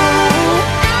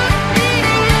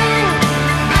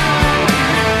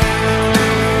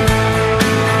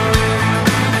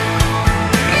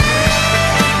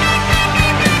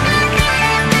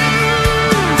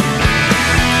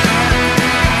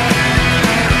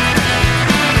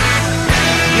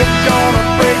 You're gonna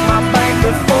break my bank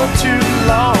before too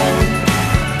long.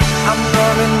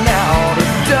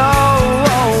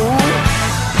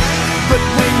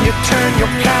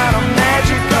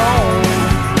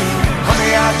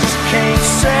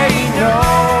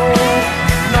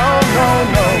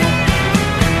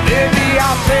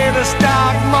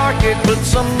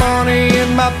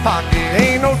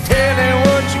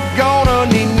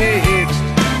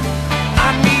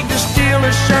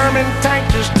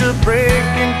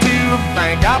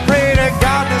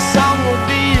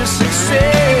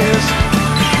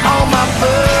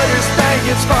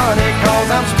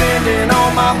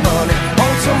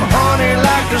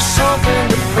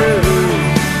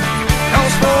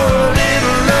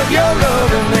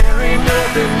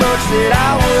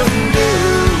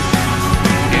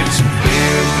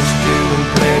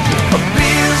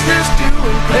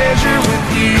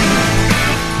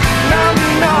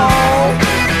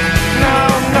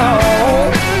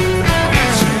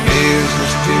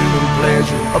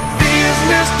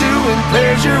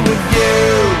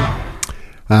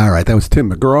 All right, that was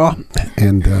Tim McGraw,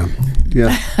 and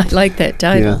yeah, I like that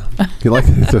title. Yeah, you like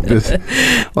it?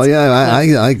 Well, yeah, I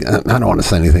don't want to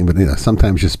say anything, but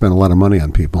sometimes you spend a lot of money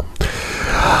on people.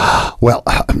 Well,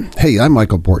 hey, I'm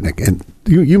Michael Bortnick, and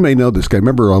you may know this guy.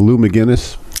 Remember Lou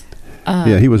McGinnis?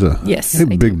 Yeah, he was a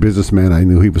big businessman. I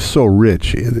knew he was so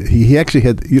rich. He actually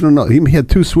had he had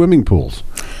 2 swimming pools.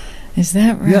 Is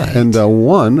that right? Yeah, and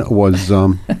one was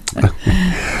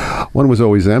one was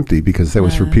always empty because that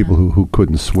was for people who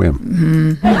couldn't swim.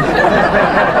 Mm-hmm. Yeah.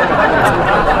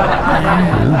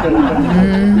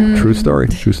 True story.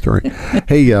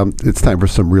 Hey, it's time for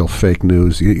some real fake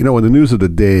news. You know, when the news of the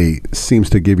day seems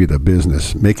to give you the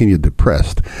business, making you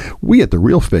depressed, we at the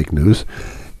Real Fake News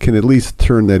can at least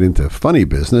turn that into funny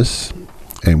business,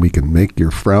 and we can make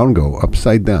your frown go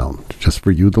upside down just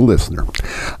for you, the listener.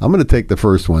 I'm going to take the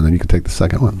first one, and you can take the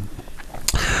second one.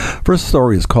 First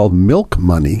story is called Milk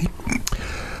Money.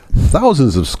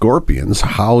 Thousands of scorpions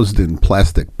housed in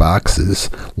plastic boxes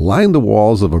line the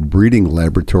walls of a breeding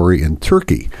laboratory in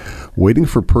Turkey, waiting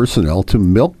for personnel to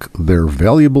milk their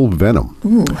valuable venom.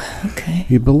 Ooh, okay.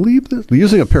 You believe this?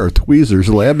 Using a pair of tweezers,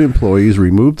 lab employees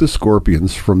remove the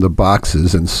scorpions from the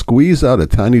boxes and squeeze out a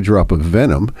tiny drop of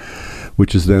venom,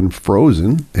 which is then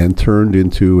frozen and turned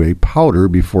into a powder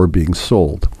before being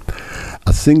sold.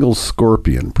 A single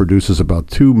scorpion produces about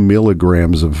 2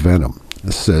 milligrams of venom,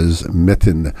 says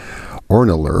Metin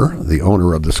Orneler, the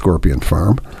owner of the scorpion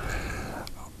farm.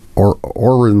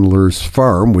 Orneler's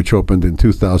farm, which opened in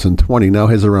 2020, now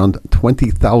has around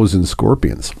 20,000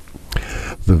 scorpions.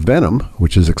 The venom,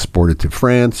 which is exported to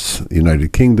France, the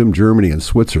United Kingdom, Germany, and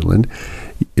Switzerland,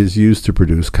 is used to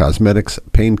produce cosmetics,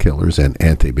 painkillers, and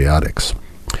antibiotics.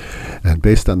 And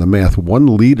based on the math, 1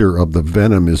 liter of the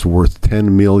venom is worth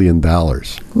 $10 million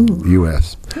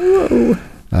U.S. Ooh.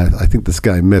 I think this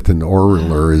guy, Metin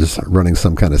Orler, is running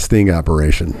some kind of sting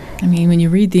operation. I mean, when you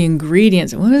read the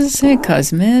ingredients, what does it say?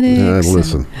 Cosmetics?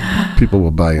 Listen, people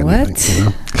will buy anything. What? You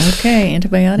know? Okay,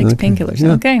 antibiotics, painkillers.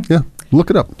 Yeah, okay. Yeah, look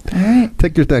it up. All right.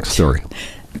 Take your next story.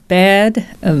 Bad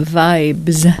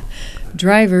vibes.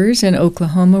 Drivers in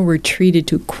Oklahoma were treated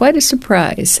to quite a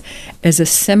surprise as a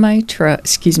semi-truck,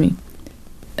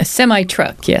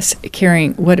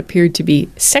 carrying what appeared to be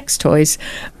sex toys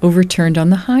overturned on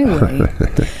the highway.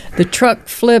 The truck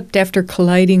flipped after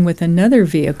colliding with another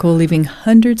vehicle, leaving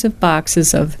hundreds of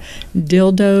boxes of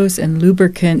dildos and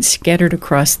lubricant scattered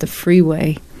across the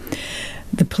freeway.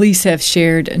 The police have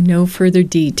shared no further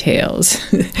details.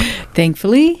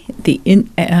 Thankfully, the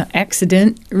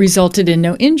accident resulted in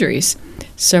no injuries.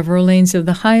 Several lanes of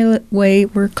the highway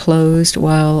were closed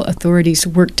while authorities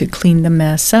worked to clean the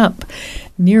mess up.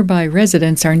 Nearby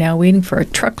residents are now waiting for a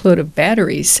truckload of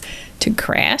batteries to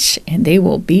crash, and they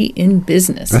will be in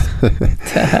business.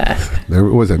 There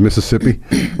was that Mississippi?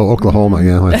 Oklahoma,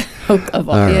 yeah.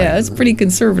 Yeah, it's pretty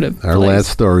conservative. Our last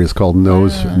story is called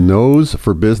Nose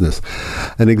for Business.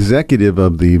 An executive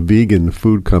of the vegan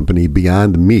food company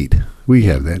Beyond Meat. We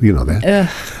have that, you know that.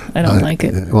 I don't like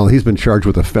it. Well, he's been charged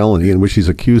with a felony in which he's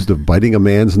accused of biting a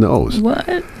man's nose.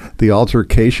 What? The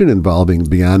altercation involving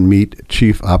Beyond Meat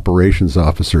Chief Operations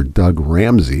Officer Doug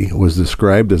Ramsey was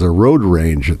described as a road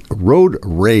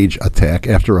rage attack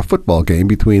after a football game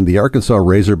between the Arkansas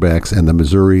Razorbacks and the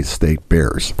Missouri State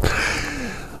Bears.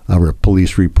 A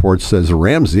police report says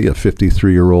Ramsey, a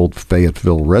 53-year-old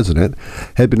Fayetteville resident,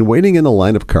 had been waiting in a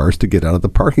line of cars to get out of the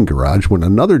parking garage when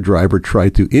another driver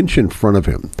tried to inch in front of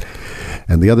him,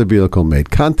 and the other vehicle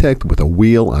made contact with a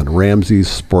wheel on Ramsey's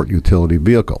sport utility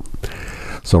vehicle.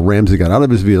 So Ramsey got out of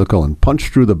his vehicle and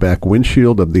punched through the back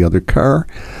windshield of the other car.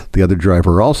 The other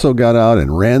driver also got out,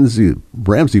 and Ramsey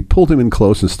pulled him in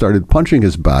close and started punching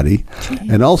his body.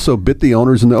 Jeez. And also bit the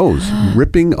owner's nose,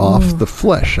 ripping off the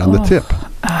flesh on the tip.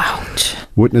 Ouch.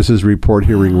 Witnesses report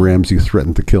hearing Ramsey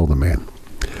threaten to kill the man.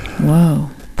 Whoa.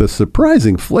 The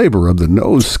surprising flavor of the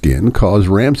nose skin caused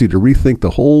Ramsey to rethink the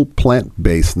whole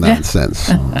plant-based nonsense.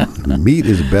 Meat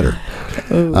is better.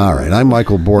 Ooh. All right, I'm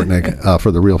Michael Bortnick for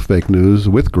the Real Fake News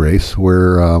with Grace,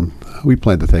 where we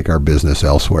plan to take our business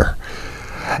elsewhere.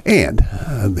 And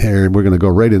here we're going to go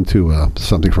right into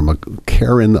something from a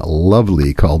Karen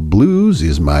Lovely called Blues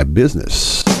is My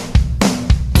Business.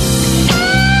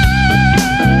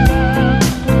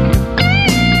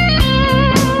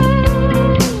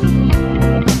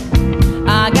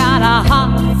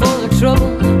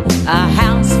 A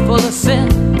house full of sin.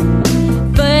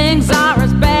 Things are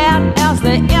as bad as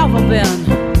they ever been.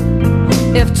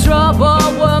 If trouble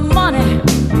were money,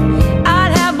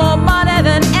 I'd have more money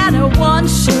than anyone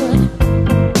should.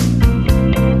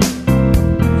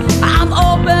 I'm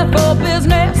open for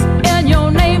business in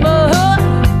your neighborhood.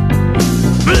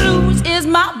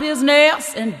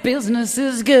 business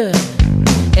is good.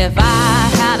 If I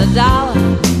had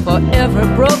 $1 for every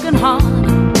broken heart,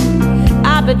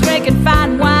 I'd be drinking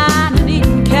fine wine and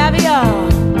eating caviar.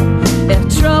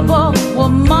 If trouble were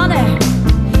money,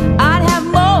 I'd have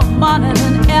more money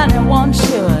than anyone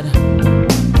should.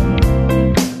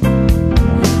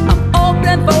 I'm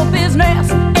open for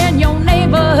business in your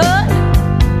neighborhood.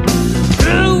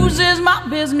 Blues is my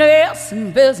business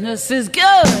and business is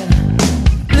good.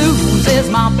 Blues is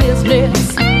my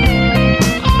business.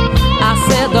 I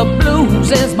said the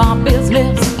blues is my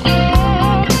business.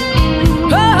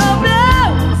 Oh,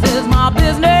 blues is my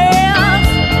business.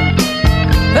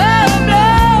 Oh,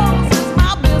 blues is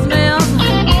my business.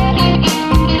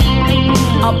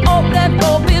 I'm open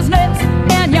for business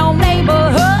in your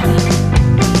neighborhood.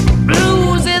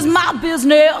 Blues is my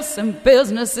business and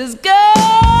business is good.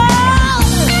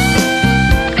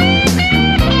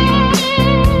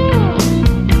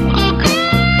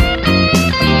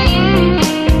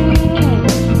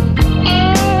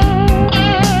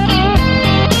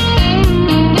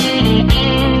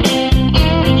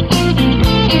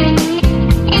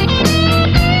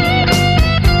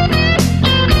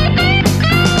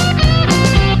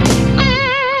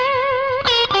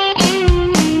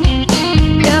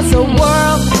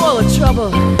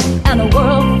 And a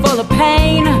world full of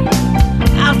pain.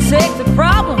 I'll take the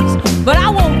problems, but I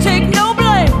won't take no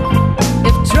blame.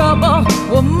 If trouble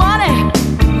were money,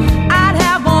 I'd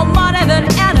have more money than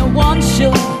anyone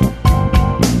should.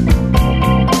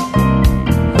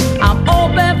 I'm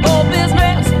open for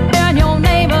business in your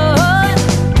neighborhood.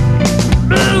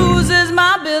 Blues is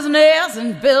my business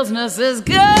and business is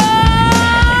good.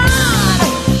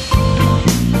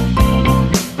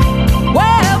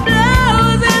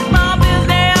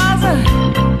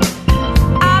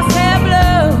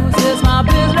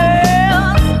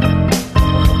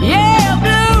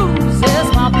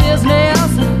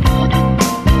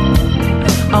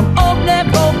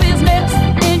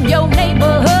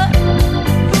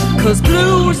 Cause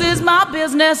blues is my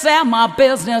business and my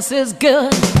business is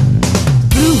good.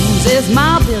 Blues is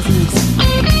my business.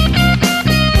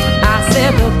 I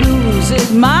said the blues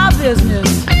is my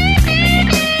business.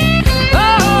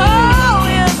 Oh,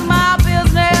 it's my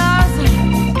business.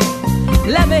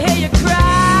 Let me hear you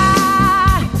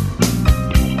cry.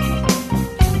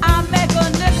 I make a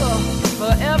nickel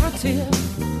for every tear.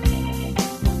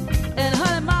 And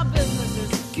honey, my business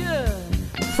is good.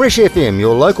 Fresh FM,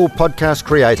 your local podcast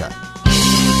creator.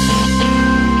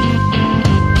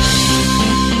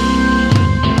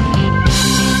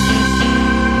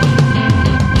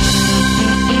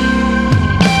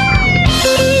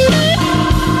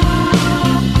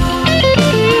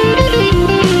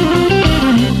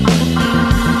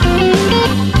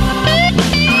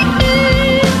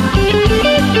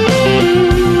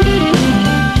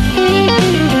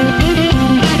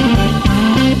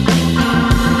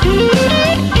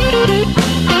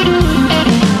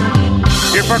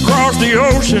 Across the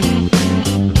ocean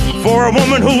for a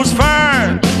woman who's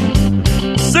fine,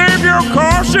 save your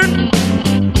caution,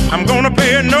 I'm gonna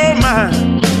pay it no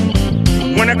mind.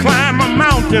 When I climb a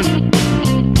mountain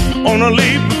on a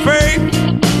leap of faith,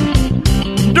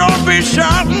 don't be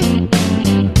shouting,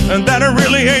 and that I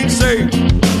really ain't safe.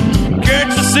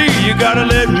 Can't you see you gotta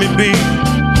let me be?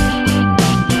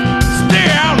 Stay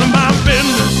out of my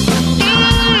business.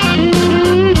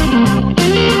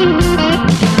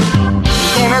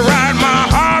 Gonna ride my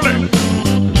Harley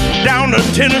down to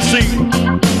Tennessee.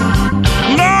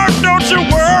 Lord, don't you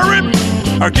worry,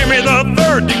 or give me the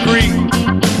 3rd degree.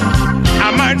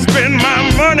 I might spend my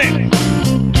money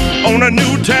on a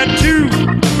new tattoo.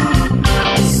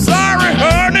 Sorry,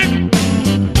 honey,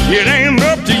 it ain't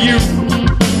up to you.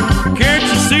 Can't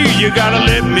you see you gotta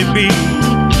let me be?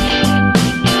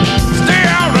 Stay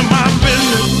out of my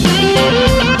business.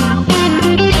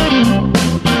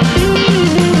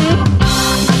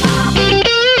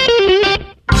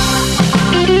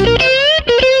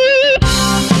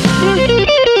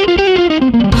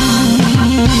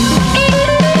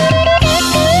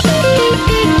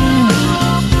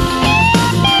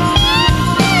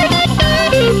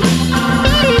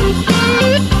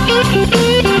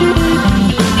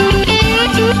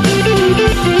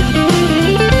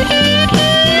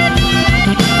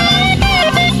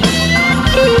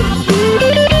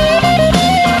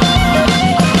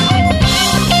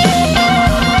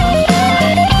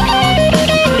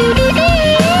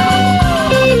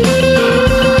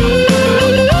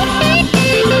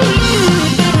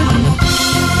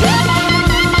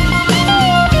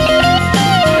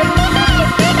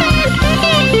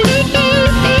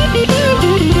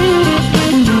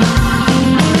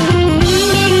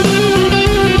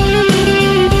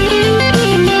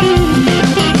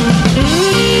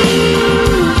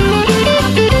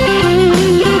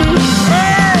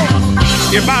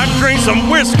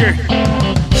 some whiskey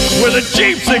with a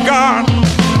cheap cigar.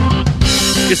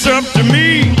 It's up to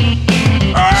me.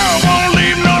 I won't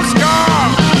leave no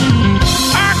scar.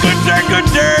 I could take a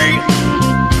day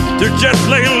to just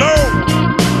lay low.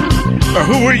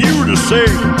 Who are you to say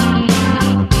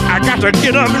I got to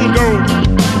get up and go?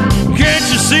 Can't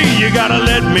you see you gotta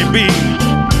let me be?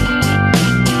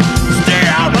 Stay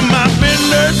out of my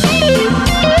business.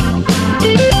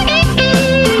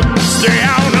 Stay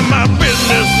out of my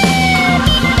business.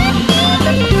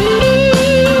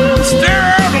 Stay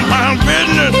out of my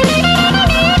business.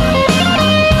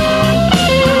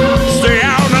 Stay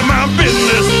out of my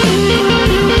business.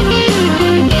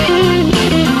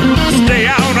 Stay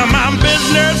out of my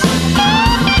business.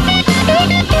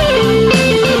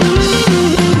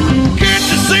 Can't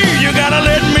you see you gotta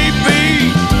let me be?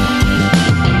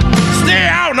 Stay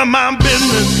out of my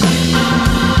business.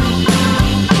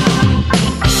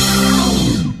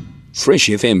 Fresh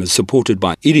FM is supported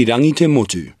by Irirangi Te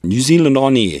Motu, New Zealand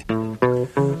On Air.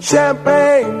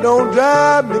 Champagne don't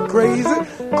drive me crazy.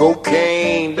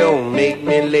 Cocaine don't make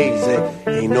me lazy.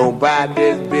 Ain't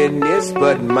nobody's business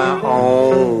but my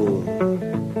own.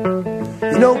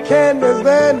 You know, Candace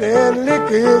Van and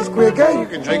liquor is quicker. You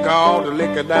can drink all the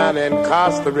liquor down in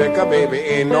Costa Rica, baby.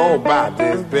 Ain't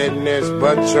nobody's business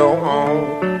but your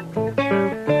own.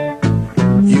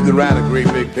 You can ride a great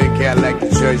big pink Cadillac to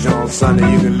church on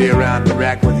Sunday. You can lay around the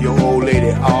rack with your old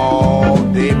lady all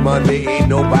day Monday. Ain't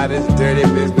nobody's dirty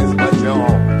business but your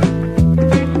own.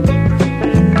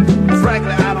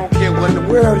 Frankly, I don't care what in the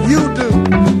world you do,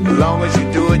 as long as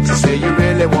you do it you say you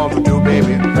really want to do,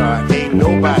 baby. Ain't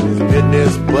nobody's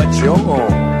business but your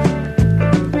own.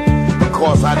 Of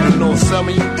course, I do know some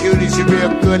of you cuties, you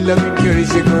real good looking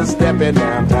cuties. You're gonna step in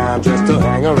downtown just to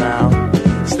hang around.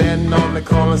 Standing on the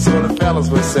corner so the fellas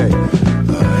would say,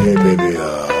 hey baby,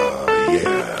 yeah.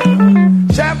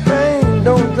 Champagne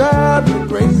don't drive me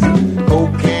crazy.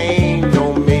 Cocaine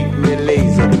don't make me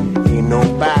lazy. Ain't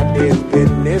nobody's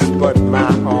business but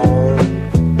my own.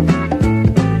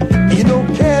 You know,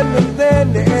 Candace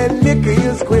and liquor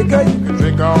is quicker. You can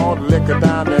drink all the liquor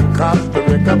down in Costa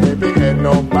Rica, baby. Ain't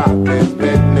nobody's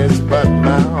business but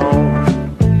my own.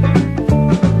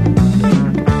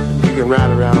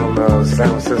 Ride around San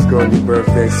Francisco in your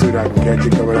birthday suit, I can catch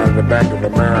you coming out of the back of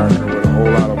America with a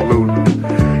whole lot of loot.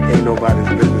 Ain't nobody's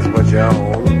business but your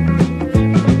own.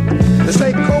 They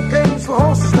say cocaine's for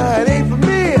horses, now it ain't for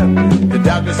men. The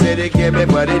doctor said they give me,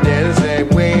 but he didn't say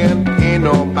when. Ain't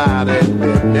nobody's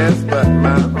business but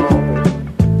my own.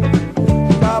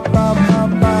 Ba ba ba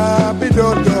ba, be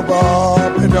do do ba,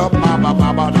 be do ba ba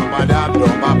ba ba do ba da do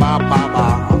ba ba ba ba.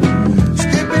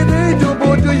 Skippy dee do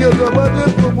bo do you do ba do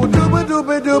bo do.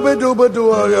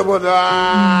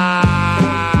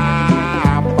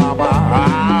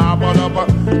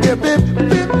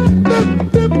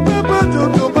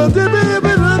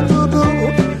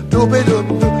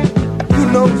 You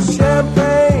know,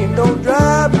 champagne don't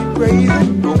drive me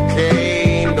crazy.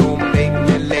 Cocaine don't make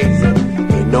me lazy.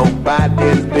 Ain't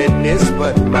nobody's business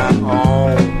but my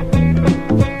own.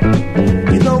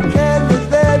 You know,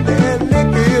 Candace and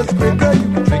liquor is quicker. You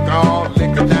can drink all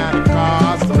liquor down in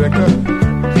Costa Rica.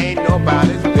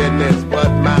 Nobody's business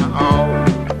but my own.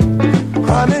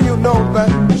 Honey, you know that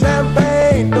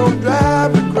champagne don't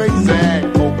drive me crazy.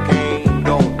 Cocaine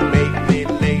don't make me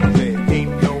lazy.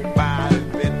 Ain't nobody's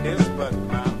business but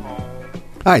my own.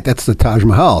 All right, that's the Taj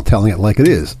Mahal telling it like it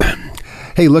is.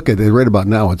 Hey, look at it right about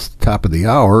now. It's the top of the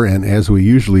hour, and as we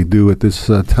usually do at this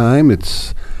time,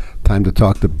 it's time to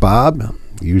talk to Bob,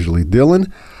 usually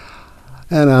Dylan.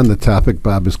 And on the topic,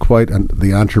 Bob is quite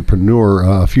the entrepreneur.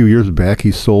 A few years back,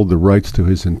 he sold the rights to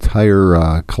his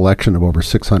entire collection of over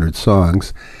 600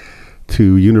 songs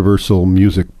to Universal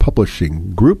Music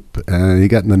Publishing Group, and he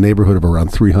got in the neighborhood of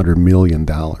around $300 million.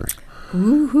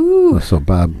 Woohoo! So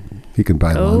Bob, he can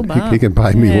buy lunch. Bob. He can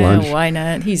buy me lunch. Why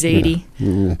not? He's 80.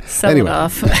 Yeah. Sell it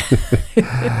off.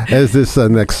 As this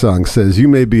next song says, you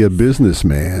may be a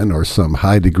businessman or some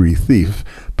high-degree thief,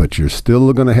 but you're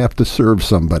still going to have to serve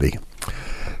somebody.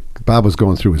 Bob was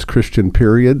going through his Christian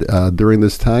period during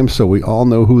this time, so we all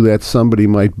know who that somebody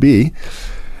might be.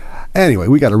 Anyway,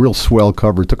 we got a real swell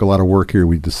cover. It took a lot of work here.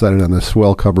 We decided on a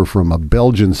swell cover from a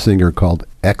Belgian singer called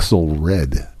Axel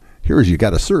Red. Here's You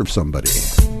Gotta Serve Somebody.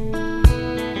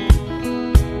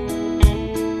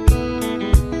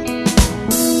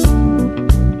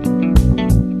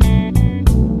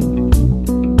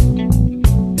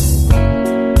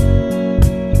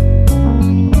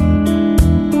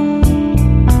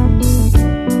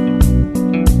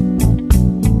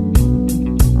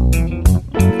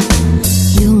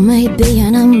 Be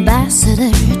an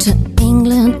ambassador to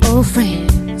England or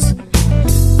France,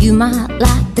 You might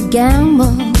like the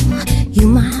gamble, you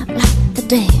might like the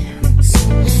dance.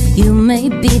 You may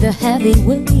be the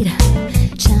heavyweight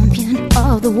champion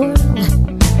of the world.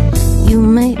 You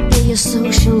may be a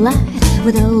socialite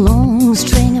with a long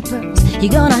string of pearls.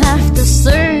 You're gonna have to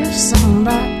serve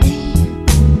somebody.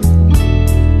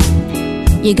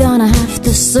 You're gonna have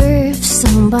to serve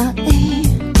somebody.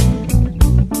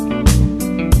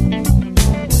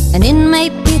 And it may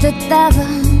be the devil,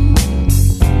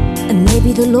 and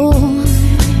maybe the Lord,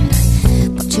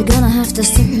 but you're gonna have to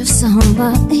serve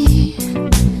somebody.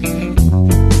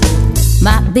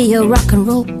 Might be a rock and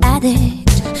roll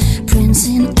addict,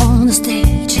 prancing on the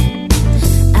stage.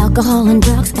 Alcohol and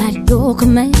drugs at your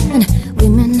command,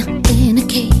 women in a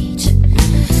cage.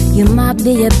 You might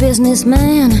be a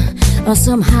businessman or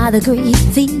some high-degree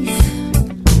thief.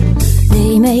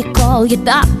 They may call you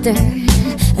doctor,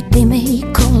 they may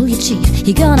call you chief.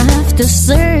 You're gonna have to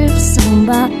serve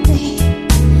somebody.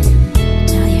 I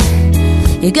tell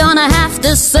you, you're gonna have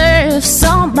to serve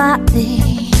somebody.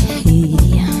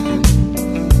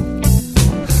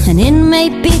 And it may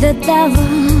be the devil,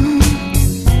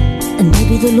 and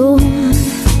maybe the Lord,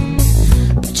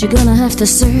 but you're gonna have to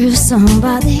serve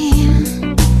somebody.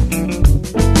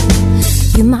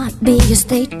 You might be a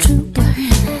state trooper,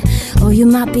 or you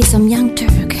might be some young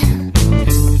Turk.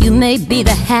 You may be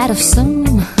the head of some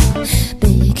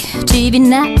big TV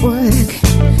network.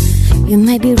 You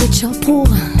may be rich or poor,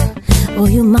 or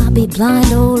you might be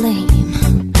blind or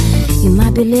lame. You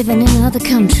might be living in another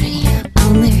country,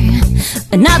 out there,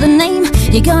 another name.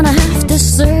 You're gonna have to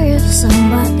serve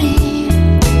somebody.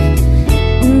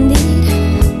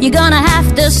 Indeed, you're gonna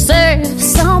have to serve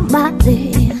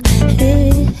somebody.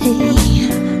 Hey, hey.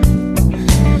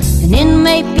 And it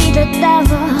may be the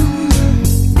devil,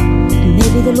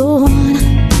 maybe the Lord,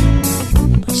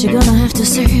 but you're gonna have to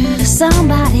serve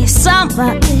somebody,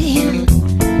 somebody.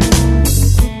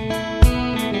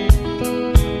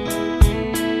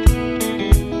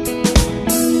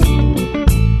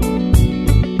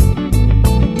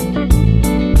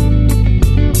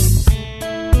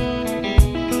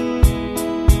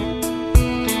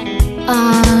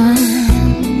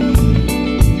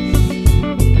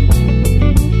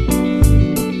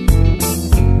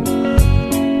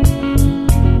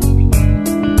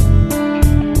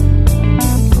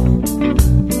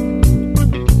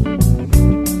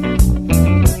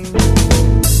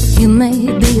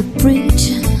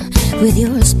 With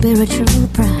your spiritual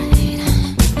pride,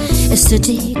 a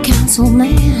city council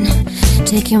man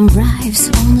taking bribes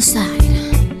on the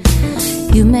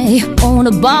side. You may own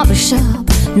a barber shop,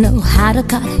 know how to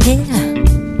cut hair.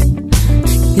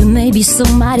 You may be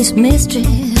somebody's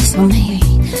mistress, or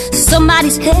maybe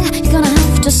somebody's hair. You're gonna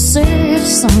have to serve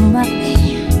somebody.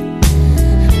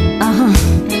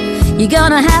 You're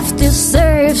gonna have to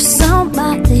serve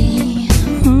somebody.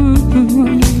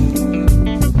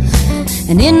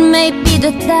 And it may be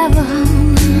the devil,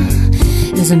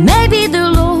 it may be the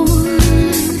Lord,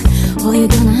 or you're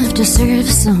gonna have to serve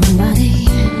somebody.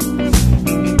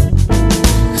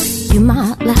 You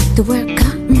might like to wear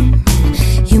cotton,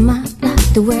 you might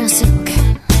like to wear silk.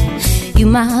 You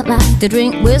might like to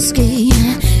drink whiskey,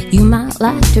 you might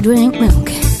like to drink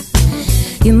milk.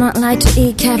 You might like to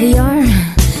eat caviar,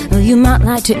 or you might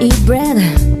like to eat bread.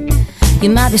 You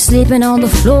might be sleeping on the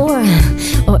floor,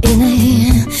 or in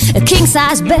a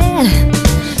king-size bed.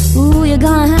 Ooh, you're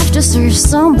gonna have to serve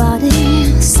somebody,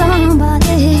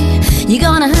 somebody. You're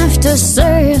gonna have to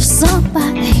serve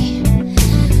somebody.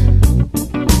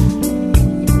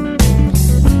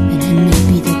 And it may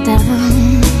be the devil,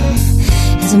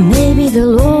 as it may be the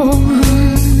Lord.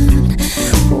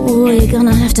 Ooh, you're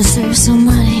gonna have to serve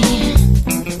somebody.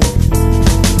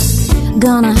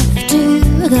 Gonna have to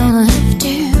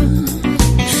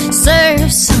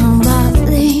serve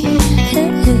somebody.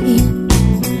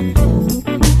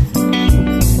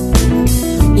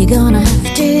 You're gonna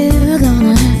have to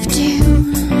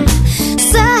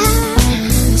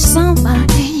serve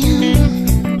somebody.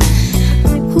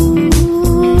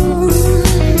 Ooh,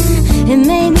 it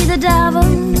may be the devil,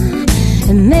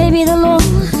 it may be the Lord.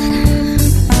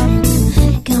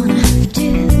 Gonna have to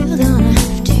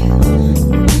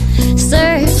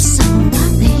serve somebody.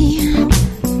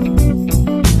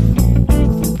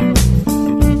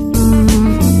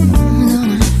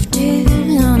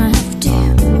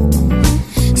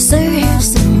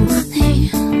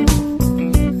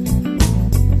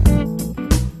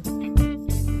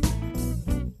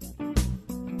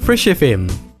 Fresh FM.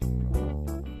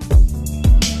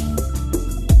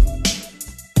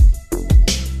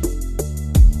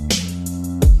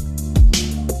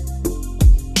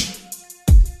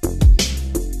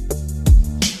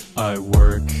 I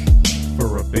work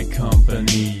for a big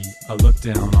company. I look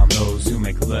down on those who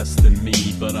make less than me,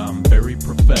 but I'm very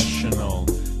professional,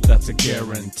 that's a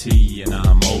guarantee. And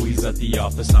I'm always at the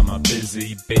office, I'm a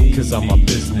busy bee. Cause I'm a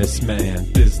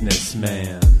businessman.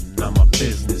 I'm a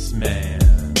businessman.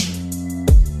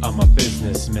 I'm a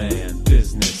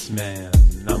businessman.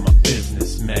 I'm a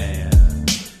businessman.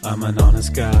 I'm an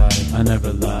honest guy, I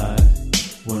never lie.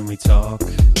 When we talk,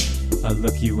 I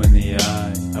look you in the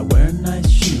eye. I wear nice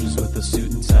shoes with a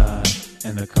suit and tie,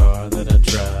 and the car that I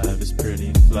drive is pretty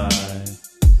and fly.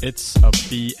 It's a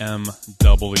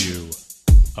BMW,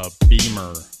 a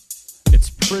Beamer. It's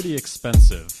pretty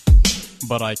expensive,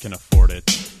 but I can afford it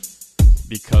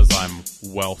because I'm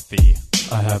wealthy.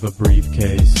 I have a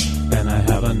briefcase, and I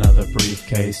have another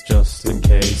briefcase just in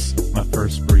case my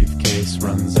first briefcase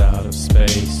runs out of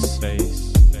space.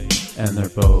 And they're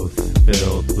both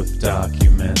filled with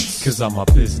documents. Cause I'm a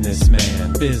businessman.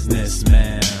 I'm a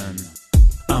businessman.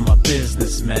 I'm a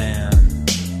businessman.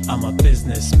 I'm a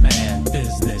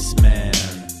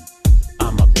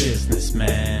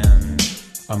businessman.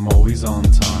 I'm always on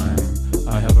time.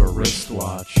 I have a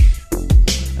wristwatch,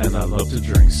 and I love to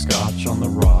drink scotch on the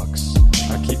rocks.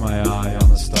 I keep my eye on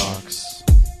the stocks,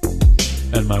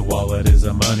 and my wallet is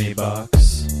a money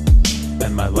box,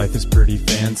 and my life is pretty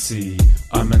fancy.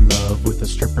 I'm in love with a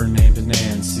stripper named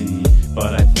Nancy,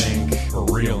 but I think her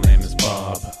real name is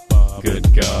Bob.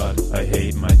 Good God, I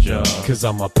hate my job. Cause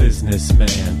I'm a businessman.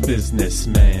 I'm a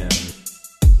businessman.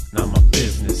 I'm a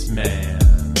businessman.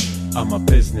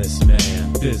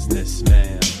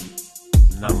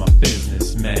 I'm a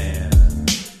businessman.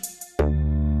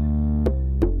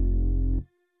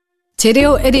 Te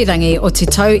reo irirangi o te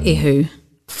tau ihu,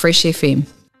 Fresh FM.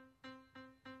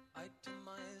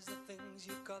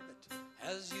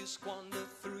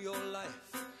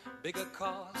 Bigger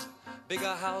cars,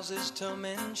 bigger houses, term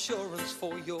insurance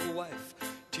for your wife.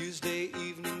 Tuesday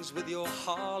evenings with your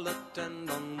harlot, and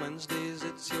on Wednesdays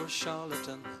it's your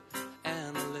charlatan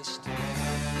analyst.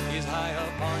 He's high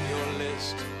up on your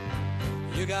list.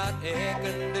 You got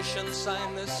air-conditioned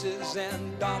sinuses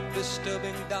and dark,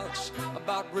 disturbing doubts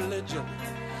about religion,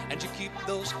 and you keep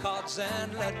those cards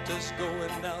and letters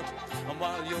going out. And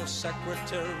while your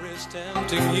secretary is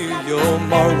tempting you, your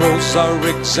morals are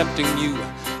exempting you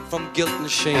from guilt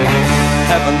and shame.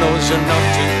 Heaven knows you're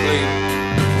not to blame.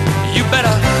 You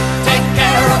better take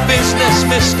care of business,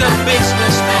 Mr.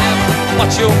 Businessman.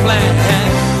 What's your plan?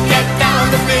 Get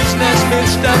down to business,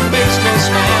 Mr.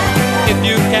 Businessman. If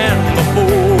you can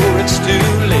before it's too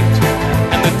late,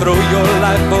 and they throw your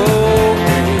life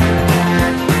away.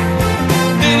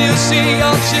 Did you see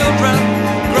your children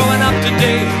growing up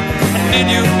today? And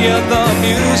did you hear the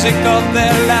music of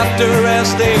their laughter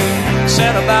as they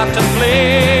set about to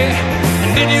play?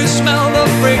 And did you smell the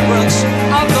fragrance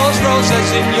of those roses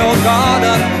in your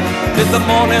garden? Did the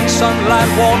morning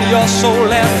sunlight warm your soul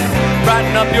and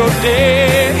brighten up your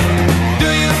day?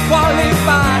 Do you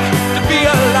qualify to be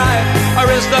alive, or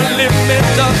is the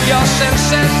limit of your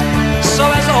senses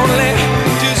so as only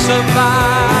to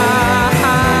survive?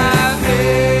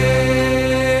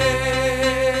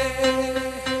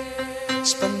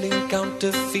 Spending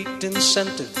counterfeit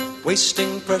incentive,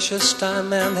 wasting precious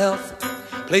time and health,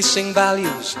 placing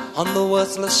values on the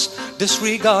worthless,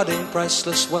 disregarding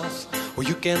priceless wealth. Or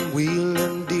you can wheel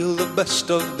and deal the best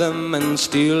of them and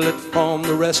steal it from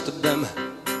the rest of them.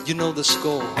 You know the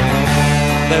score.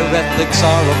 Their ethics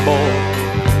are a bore.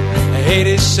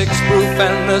 86 proof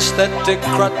anesthetic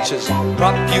crutches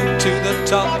prop you to the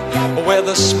top, where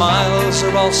the smiles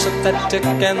are all synthetic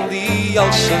and the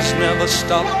ulcers never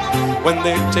stop. When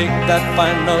they take that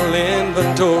final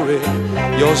inventory,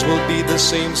 yours will be the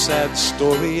same sad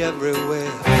story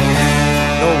everywhere.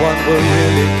 No one will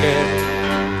really care,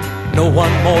 no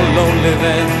one more lonely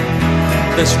than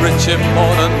this rich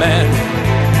immortal man.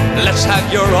 Let's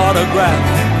have your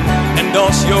autograph,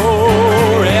 endorse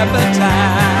your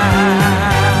epitaph.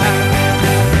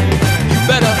 You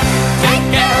better take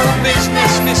care of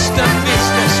business, Mr.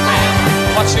 Businessman.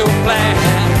 What's your plan?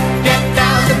 Get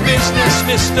down to business,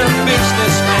 Mr.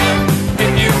 Businessman, if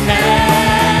you can.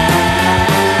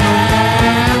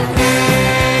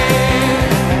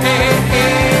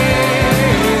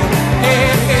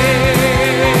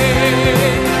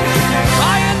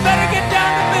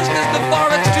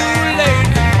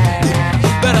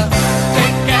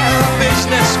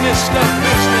 Mr.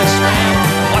 Businessman,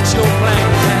 what's your plan?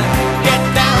 Get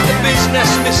down to business,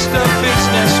 Mr.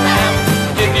 Businessman,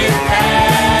 if you can.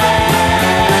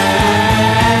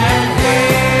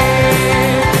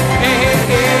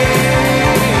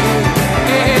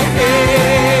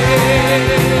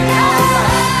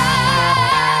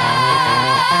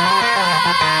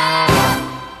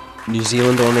 New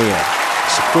Zealand on Air,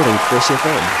 supporting Fresh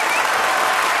FM.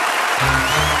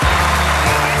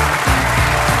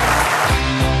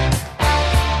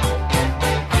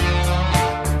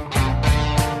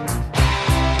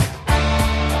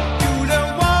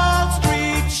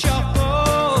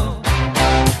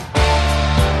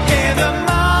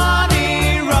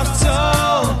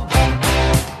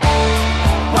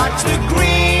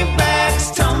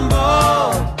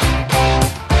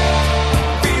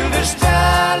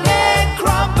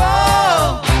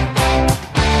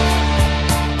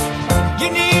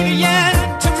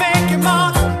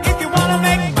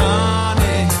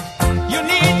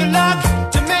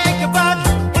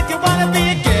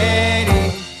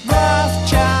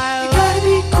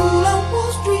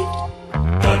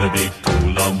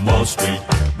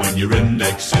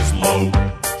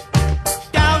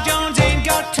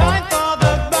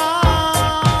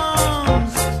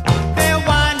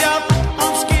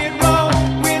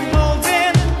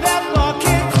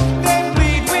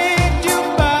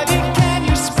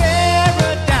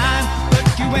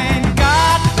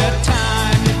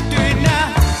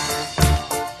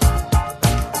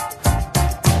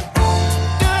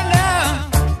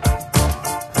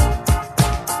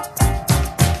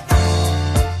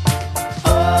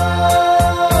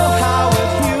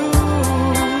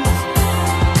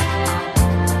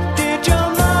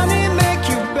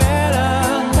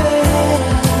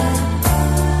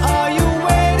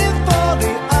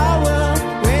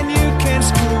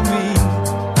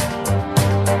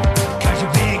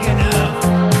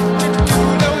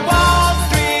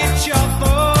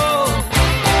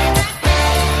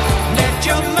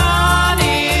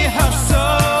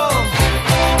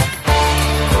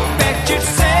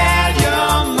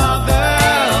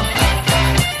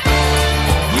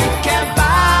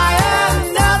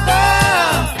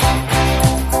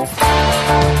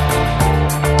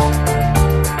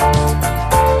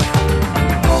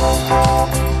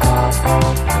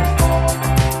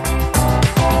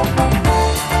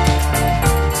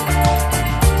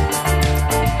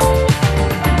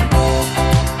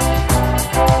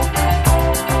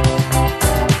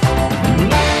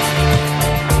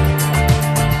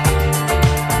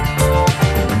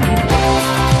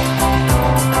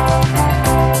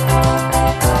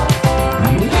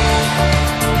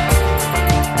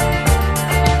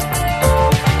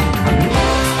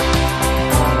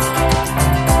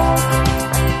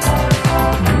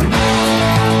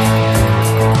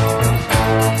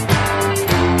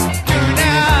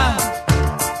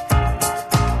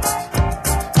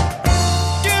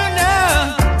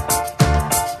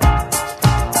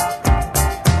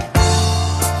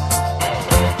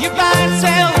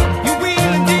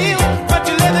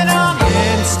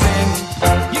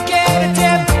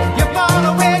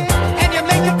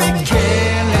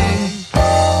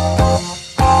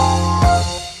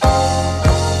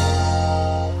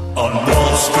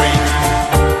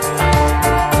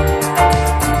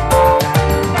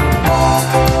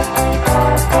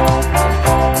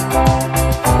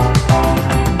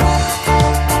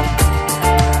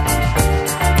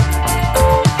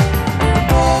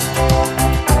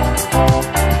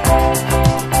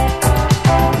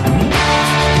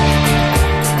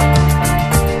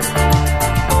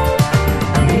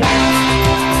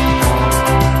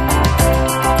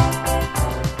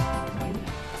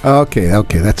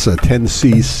 Okay, that's a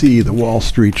 10cc, the Wall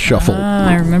Street Shuffle.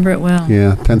 I remember it well.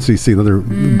 Yeah,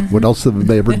 10cc. What else have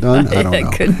they ever done? I don't know.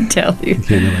 I couldn't tell you.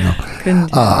 You never know. Couldn't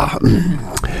tell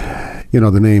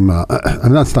the name,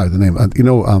 I'm not starting the name.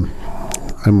 I'm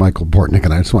Michael Bortnick,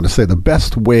 and I just want to say the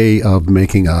best way of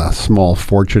making a small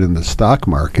fortune in the stock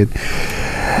market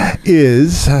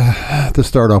is to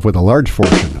start off with a large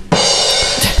fortune.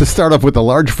 To start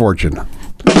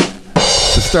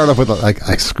off with,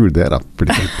 I screwed that up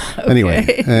pretty good. Okay.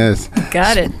 Anyway.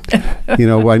 Got it.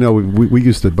 I know we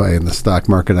used to buy in the stock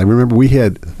market. I remember we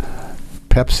had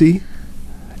Pepsi,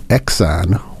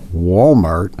 Exxon,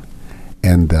 Walmart,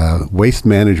 and Waste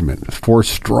Management, 4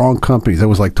 strong companies. That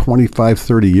was like 25,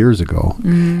 30 years ago.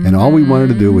 Mm-hmm. And all we wanted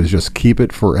to do was just keep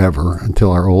it forever until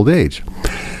our old age.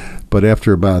 But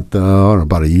after about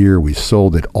a year, we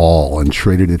sold it all and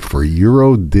traded it for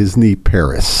Euro Disney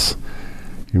Paris.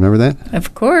 You remember that?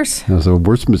 Of course.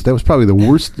 That was probably the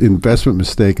worst investment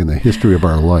mistake in the history of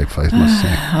our life, I must say.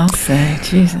 I'll say,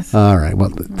 Jesus. All right.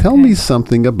 Well, tell me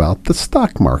something about the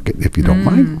stock market, if you don't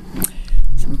mind.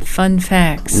 Some fun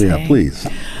facts. Yeah, please.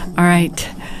 All right.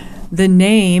 The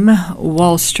name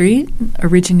Wall Street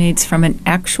originates from an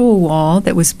actual wall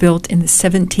that was built in the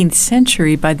 17th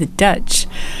century by the Dutch,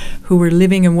 who were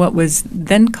living in what was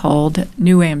then called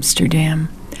New Amsterdam.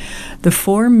 The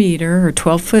 4-meter or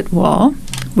 12-foot wall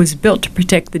was built to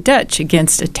protect the Dutch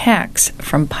against attacks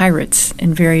from pirates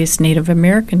and various Native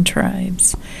American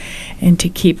tribes, and to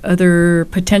keep other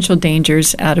potential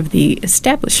dangers out of the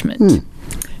establishment.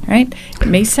 Right? It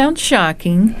may sound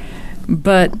shocking,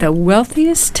 but the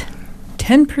wealthiest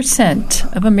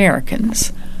 10% of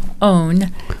Americans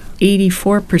own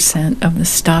 84% of the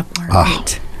stock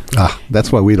market.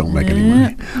 That's why we don't make any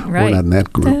money. Right. We're not in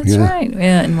that group. That's right.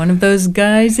 Yeah, and one of those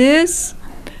guys is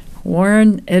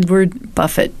Warren Edward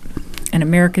Buffett, an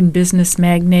American business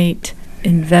magnate,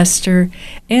 investor,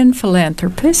 and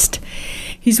philanthropist.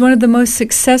 He's one of the most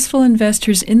successful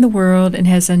investors in the world and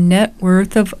has a net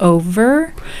worth of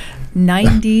over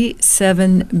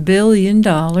 $97 billion,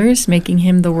 making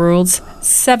him the world's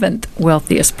 7th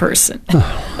wealthiest person.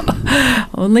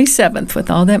 Only 7th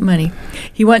with all that money.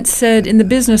 He once said, in the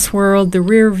business world, the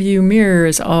rear view mirror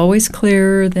is always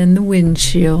clearer than the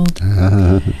windshield.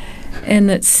 And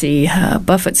let's see,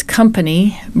 Buffett's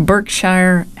company,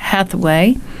 Berkshire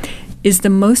Hathaway, is the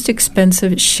most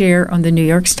expensive share on the New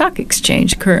York Stock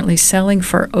Exchange, currently selling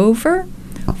for over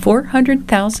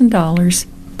 $400,000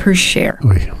 per share.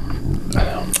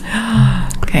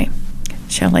 Okay.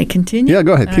 Shall I continue? Yeah,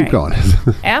 go ahead. All Keep right. going.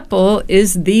 Apple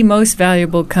is the most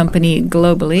valuable company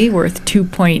globally, worth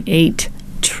 $2.8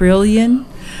 trillion.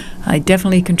 I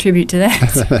definitely contribute to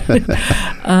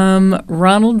that.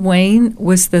 Ronald Wayne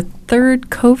was the third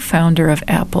co-founder of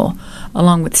Apple,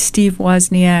 along with Steve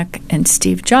Wozniak and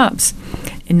Steve Jobs.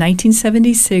 In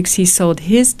 1976, he sold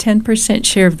his 10%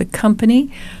 share of the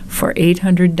company for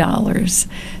 $800.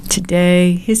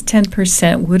 Today, his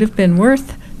 10% would have been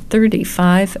worth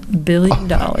 $35 billion.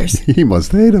 He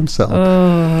must hate himself.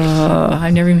 Oh,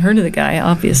 I've never even heard of the guy,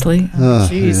 obviously. Oh,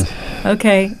 jeez. Yeah.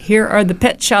 Okay, here are the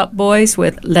Pet Shop Boys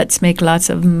with Let's Make Lots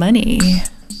of Money.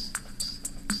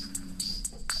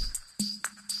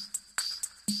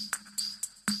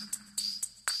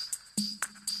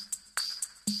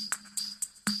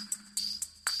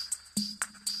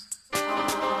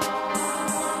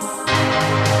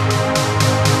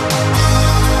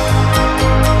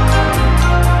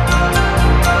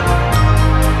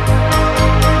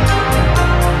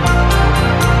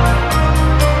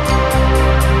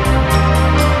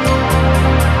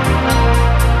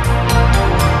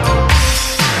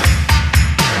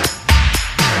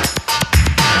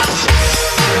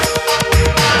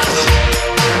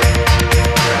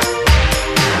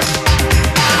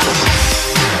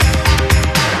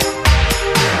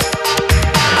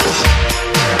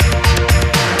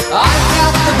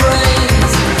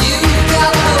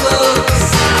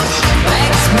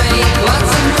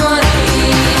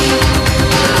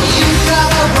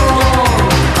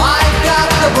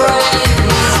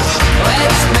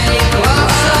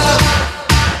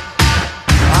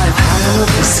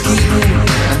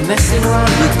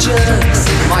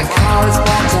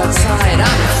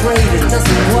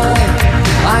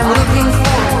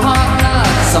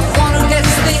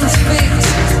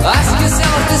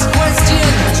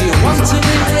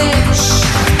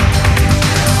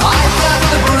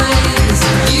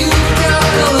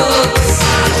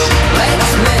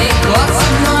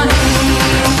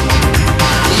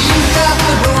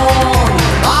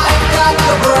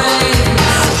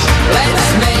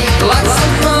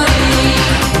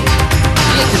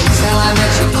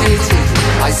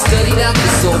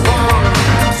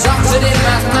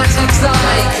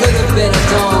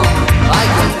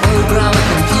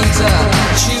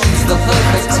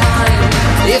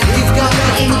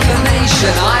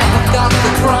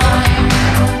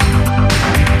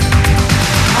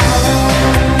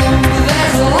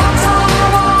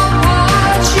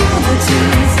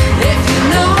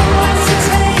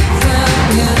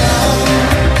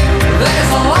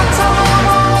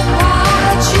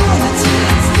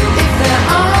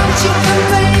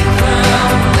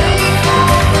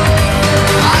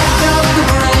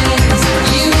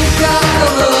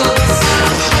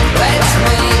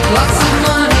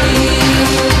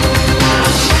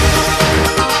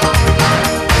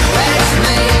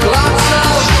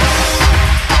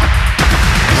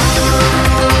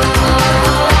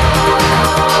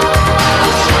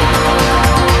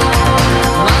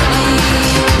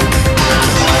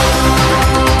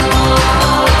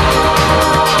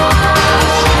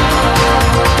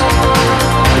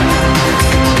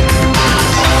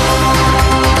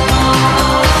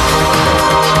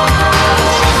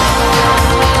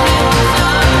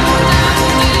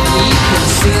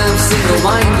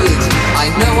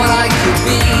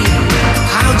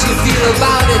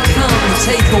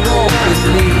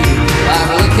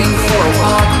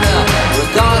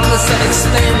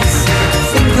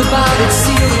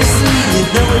 Seriously, you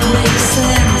know it makes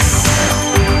sense.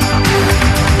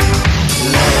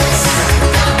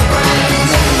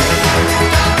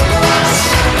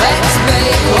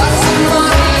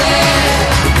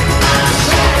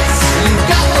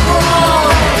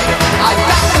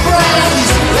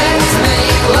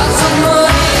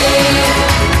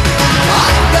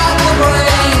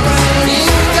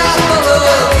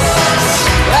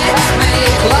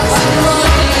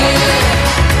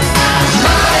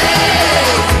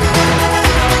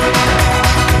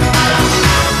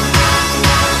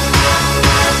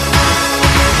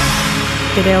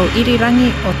 Te reo irirangi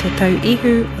o te tau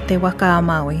ihu o te waka a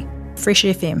Maui. Fresh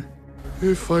FM.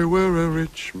 If I were a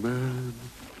rich man,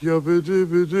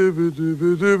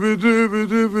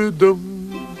 yabba-dibba-dibba-dibba-dibba-dibba-dibba-dum.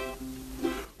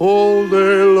 All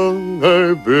day long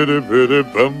I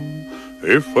biddy-biddy-bum.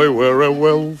 If I were a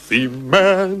wealthy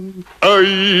man,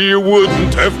 I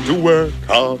wouldn't have to work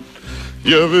hard.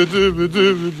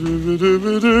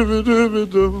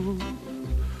 Yabba-dibba-dibba-dibba-dibba-dibba-dibba-dum.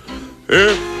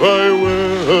 If I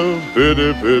were a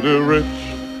biddy-biddy rich,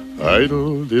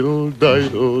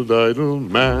 idle-diddle-diddle-diddle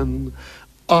man,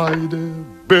 I'd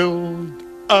build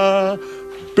a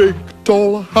big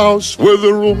tall house with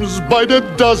rooms by the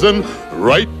dozen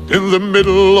right in the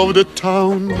middle of the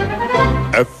town.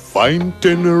 A fine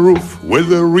tin roof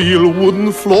with real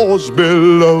wooden floors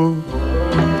below.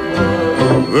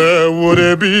 There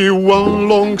would be one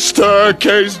long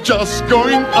staircase just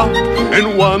going up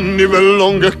and one even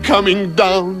longer coming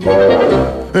down,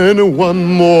 and one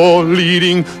more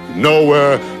leading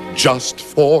nowhere just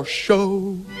for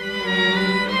show.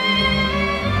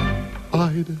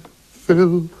 I'd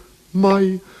fill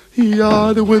my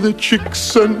yard with the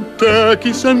chicks and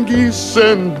turkeys and geese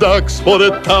and ducks for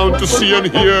the town to see and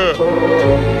hear,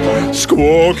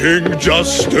 squawking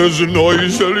just as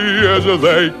noisily as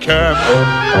they can.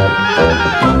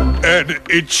 And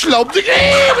each loud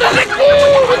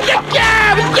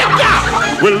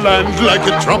will land like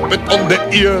a trumpet on the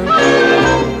ear,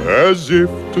 as if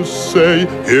to say,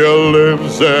 here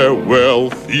lives a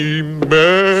wealthy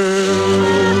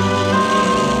man.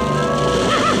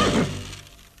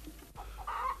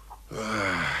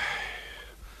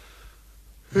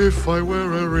 If I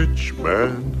were a rich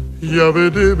man,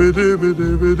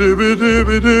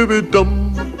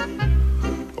 yabba-dibba-dibba-dibba-dibba-dibba-dibba-dum.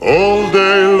 All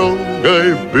day long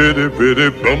I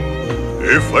biddy-biddy-bum.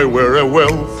 If I were a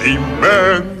wealthy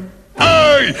man,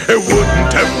 I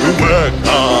wouldn't have to work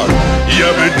hard.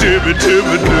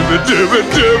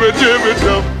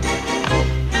 Yabba-dibba-dibba-dibba-dibba-dibba-dibba-dum.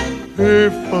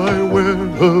 If I were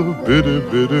a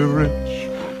biddy-biddy rich,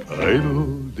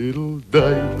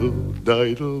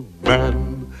 idle-diddle-diddle-diddle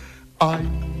man, I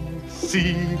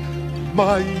see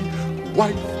my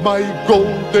wife, my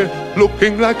gold,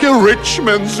 looking like a rich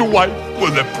man's wife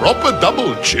with a proper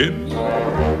double chin,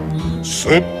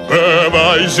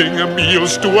 supervising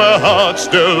meals to her heart's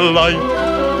delight.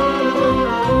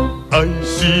 I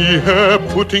see her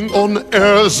putting on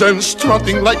airs and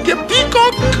strutting like a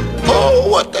peacock. Oh,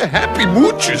 what a happy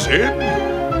mood she's in!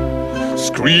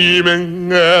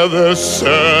 Screaming at the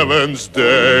servants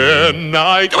day and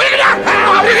night.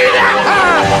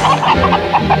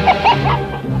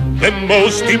 The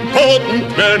most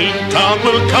important man in town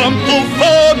will come to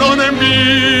phone on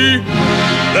me.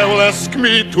 They will ask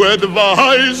me to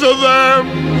advise them,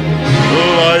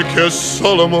 like a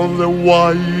Solomon the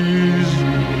wise.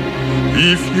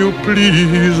 If you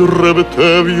please,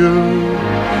 Rebetavia,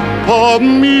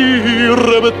 pardon me,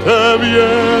 Rebetavia,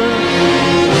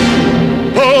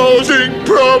 posing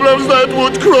problems that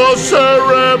would cross a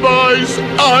rabbi's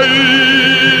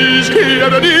eyes.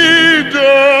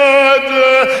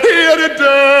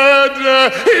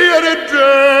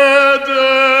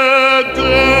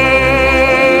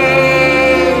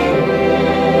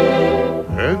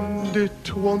 And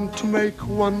it won't make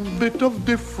one bit of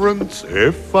difference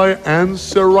if I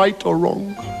answer right or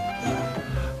wrong.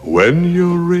 When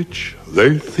you're rich,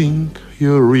 they think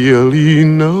you really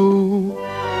know.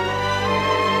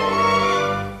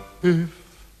 If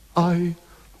I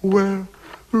were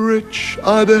rich,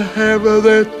 I'd have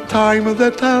the time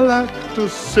that I like to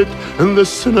sit in the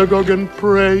synagogue and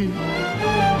pray,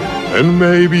 and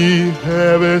maybe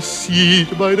have a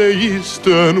seat by the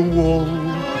eastern wall.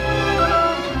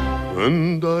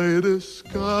 And I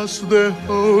discuss the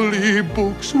holy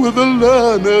books with the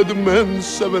learned men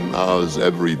 7 hours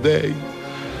every day,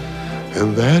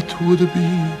 and that would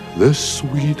be the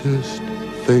sweetest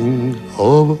thing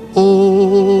of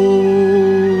all.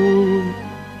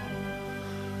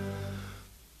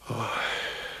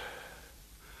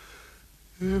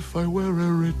 If I were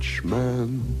a rich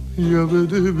man,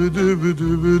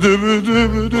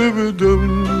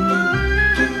 yabba-dibba-dibba-dibba-dibba-dibba-dibba-dum,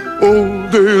 all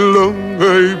day long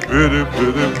I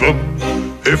biddy-biddy-bum.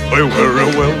 If I were a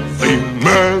wealthy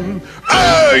man,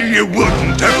 I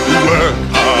wouldn't have to work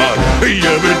hard.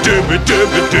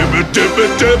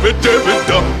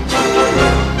 Yabba-dibba-dibba-dibba-dibba-dibba-dibba-dum.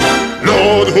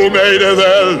 Lord, who made the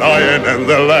lion and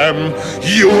the lamb,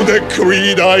 you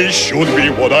decreed I should be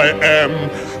what I am.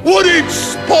 Would it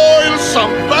spoil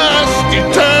some vast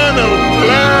eternal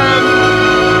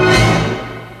plan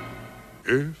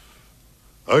if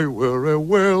I were a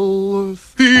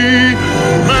wealthy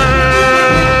man?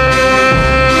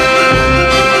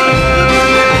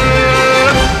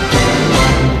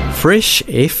 Fresh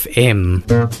FM.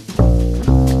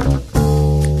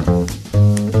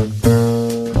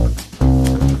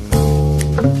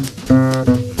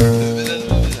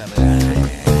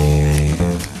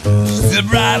 Zip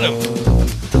right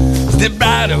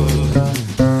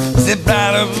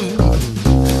up.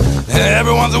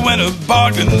 Everyone's a winner,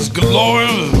 bargains galore.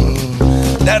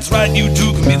 That's right, you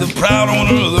too can be the proud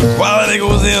owner. The quality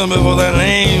goes in before that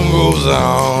name goes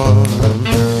on.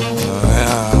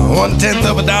 1/10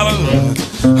 of a dollar,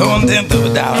 1/10 of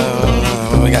a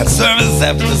dollar. We got service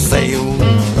after the sale.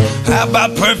 How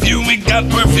about perfume? We got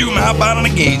perfume. How about an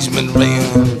engagement ring?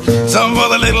 Some for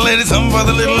the little lady, some for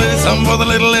the little lady, some for the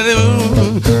little lady.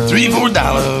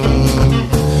 $3-4.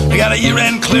 We got a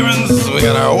year-end clearance. We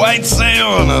got our white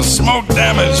sale and a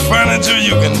smoke-damaged furniture.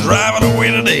 You can drive it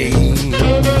away today.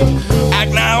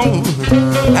 Act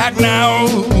now,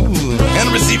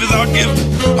 and receive as our gift.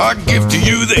 Our gift to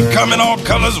you. They come in all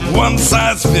colors. One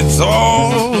size fits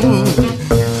all.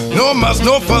 No muss,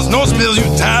 no fuss, no spills. You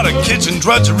tired of kitchen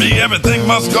drudgery? Everything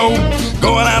must go.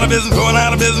 Going out of business, going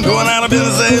out of business, going out of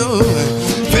business. Sale.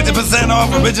 50% off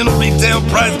original retail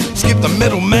price. Skip the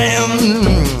middleman.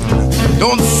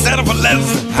 Don't settle for less.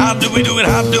 How do we do it?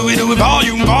 How do we do it?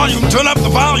 Volume, volume. Turn up the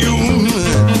volume.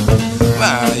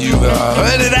 Wow, you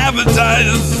ready to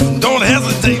advertise. Don't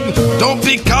hesitate. Don't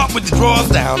be caught with your drawers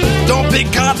down. Don't be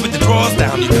caught with your drawers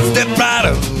down. You can step right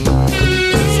up.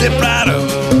 Step right up.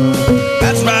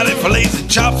 That's right, it fillets and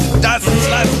chops, dice and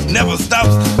slices, never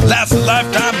stops, lasts a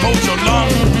lifetime, mows your lawn.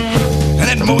 And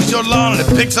it mows your lawn and it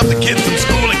picks up the kids from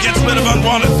school. It gets rid of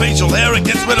unwanted facial hair. It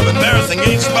gets rid of embarrassing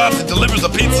age spots. It delivers a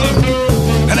pizza.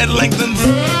 And it lengthens.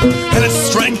 And it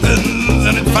strengthens.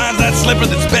 And it finds that slipper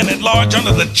that's been at large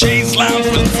under the chaise lounge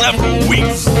for several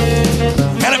weeks.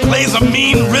 And it plays a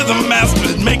mean rhythm master.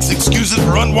 It makes excuses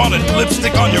for unwanted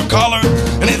lipstick on your collar.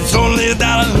 And it's only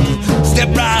 $1. Step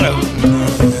right up.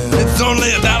 It's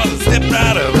only $1. Step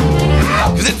right up.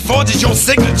 Cause it forges your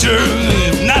signature.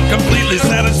 If not completely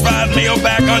satisfied, mail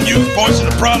back on you. Portion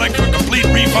of product for complete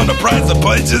refund of price of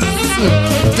purchase.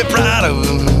 Step right up.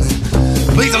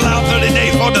 Please allow 30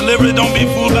 days for delivery. Don't be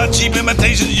fooled by cheap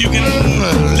imitations. You can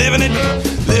live in it,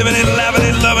 laughing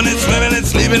it, loving it, swimming it,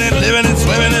 sleeping it, living it,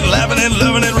 swimming it, laughing it,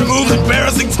 loving it. Remove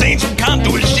embarrassing stains from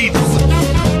contour sheets.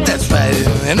 That's right.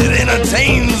 And it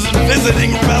entertains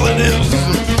visiting relatives.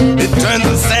 It turns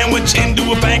a sandwich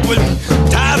into a banquet.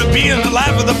 Tired of being the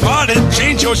life of the party?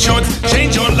 Change your shorts,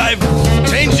 change your life,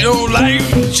 change your life.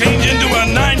 Change into a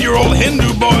 9-year-old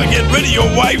Hindu boy. Get rid of your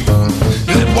wife.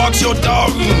 And it walks your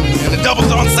dog. And it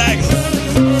doubles on sacks.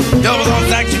 Doubles on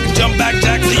sacks, you can jump back,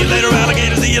 Jack. See you later,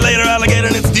 alligator. See you later, alligator.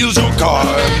 And it steals your car.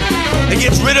 It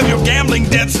gets rid of your gambling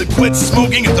debts. It quits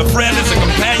smoking. It's a friend, it's a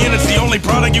companion. It's the only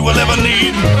product you will ever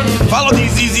need. Follow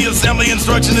these easy assembly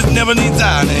instructions. It never needs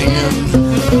ironing.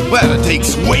 Well, it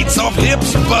takes weights off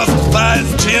hips, bust, thighs,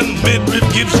 chin, midriff,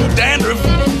 gives you dandruff,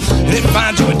 and it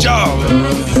finds you a job.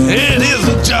 It is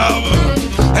a job.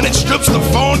 And it strips the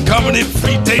phone company,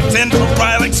 free tape,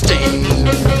 trial exchange.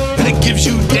 And it gives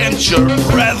you denture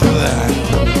breath.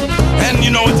 And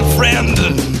you know it's a friend,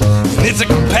 and it's a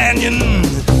companion.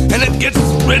 And it gets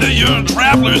rid of your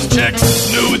traveler's checks.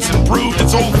 It's new, it's improved,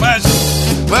 it's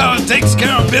old-fashioned. Well, it takes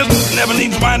care of business, never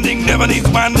needs winding, never needs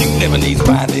winding, never needs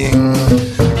winding.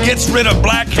 Gets rid of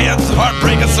blackheads,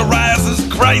 heartbreak, and psoriasis.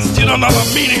 Christ, you don't know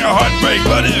the meaning of heartbreak,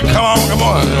 buddy. Come on, come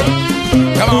on.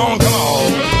 Come on, come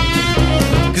on.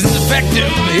 Cause it's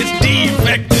effective, it's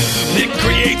defective. It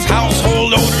creates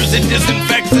household odors, it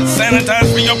disinfects, it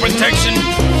sanitizes for your protection.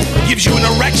 Gives you an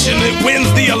erection, it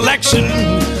wins the election.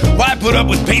 Why put up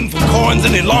with painful coins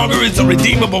any longer? It's a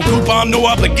redeemable coupon, no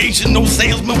obligation, no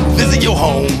salesman will visit your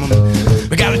home.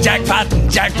 We got a jackpot,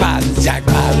 jackpot,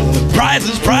 jackpot.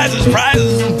 Prizes, prizes,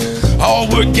 prizes. All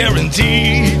work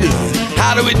guaranteed.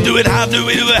 How do we do it? How do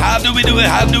we do it? How do we do it?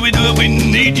 How do we do it? We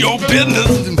need your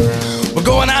business. We're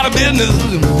going out of business.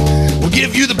 We'll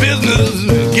give you the business.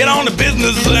 Get on the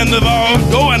business end of our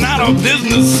going out of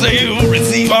business sale.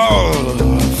 Receive our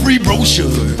free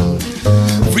brochure.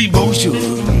 Free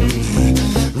brochure.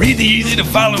 Read the easy to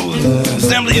follow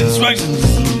assembly instructions.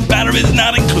 Batteries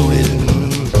not included.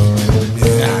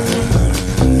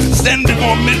 Send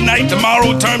before midnight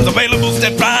tomorrow. Terms available.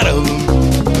 Step right up.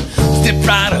 Step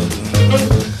right up.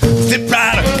 Step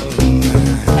right up.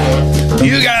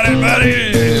 You got it,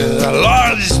 buddy. A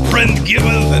large print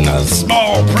giveth and a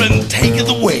small print taketh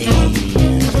away.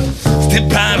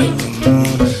 Step right up.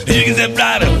 You can step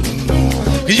right up.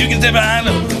 You can step right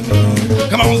up.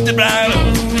 Come on, step right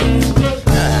up.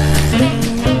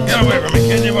 Get away from me,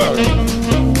 can you?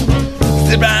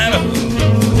 Step right up.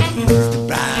 Step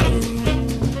right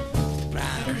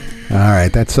up. All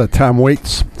right, that's Tom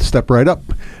Waits. Step right up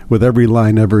with every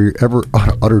line ever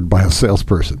uttered by a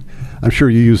salesperson. I'm sure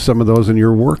you use some of those in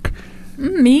your work.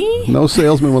 Me? No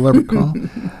salesman will ever call.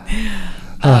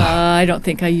 I don't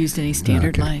think I used any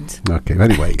standard lines. Okay,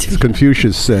 anyway,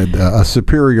 Confucius said, a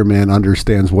superior man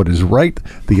understands what is right.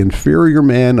 The inferior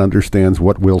man understands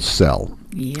what will sell.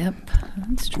 Yep,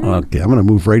 that's true. Okay, I'm going to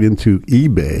move right into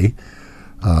eBay.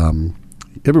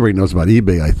 Everybody knows about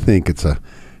eBay, I think. It's a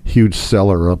huge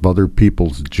seller of other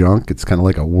people's junk. It's kind of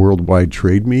like a worldwide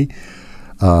trade me.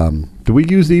 Do we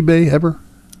use eBay ever?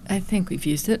 I think we've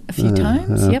used it a few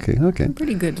times. Okay, Yep. okay.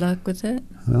 Pretty good luck with it.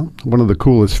 Well, one of the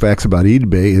coolest facts about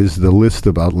eBay is the list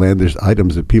of outlandish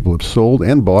items that people have sold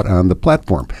and bought on the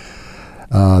platform.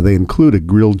 They include a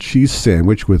grilled cheese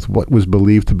sandwich with what was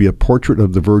believed to be a portrait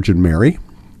of the Virgin Mary,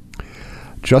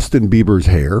 Justin Bieber's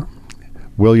hair,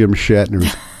 William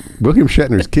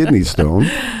Shatner's kidney stone,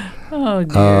 Oh,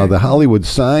 dear. the Hollywood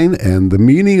sign, and the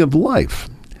meaning of life.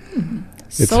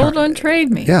 Sold on Trade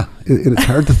Me. Yeah, it's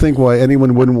hard to think why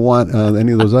anyone wouldn't want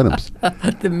any of those items.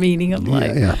 The meaning of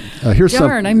life. Yeah. Here's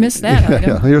Darn, I missed that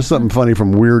item. Here's something funny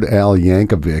from Weird Al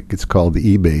Yankovic. It's called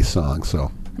the eBay song.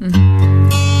 So.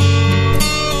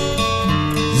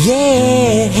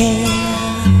 Yeah.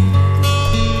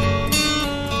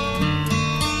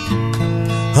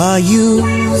 A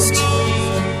used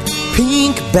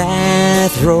pink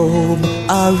bathrobe,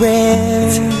 a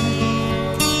rare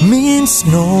mint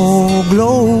snow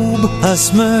globe, a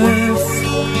Smurf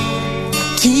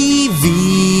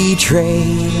TV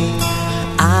tray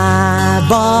I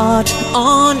bought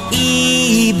on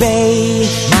eBay.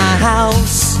 My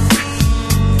house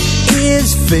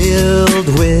is filled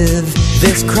with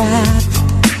this crap,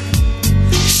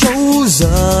 shows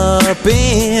up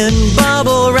in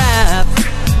bubble wrap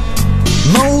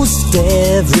most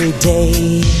every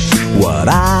day. What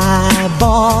I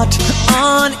bought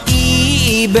on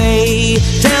eBay.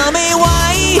 Tell me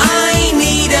why I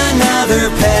need another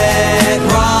pet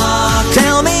rock.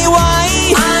 Tell me why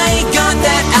I got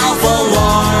that Alpha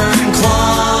alarm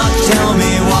clock. Tell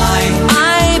me why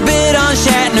I bid on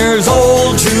Shatner's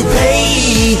old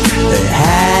toupee. They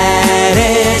had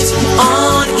it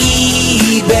on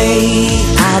eBay.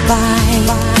 I'll buy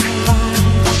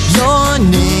your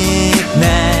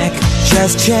knick-knack.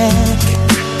 Just check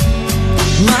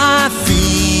my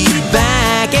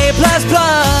feedback, A++.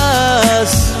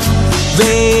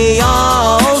 They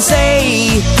all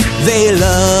say they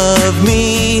love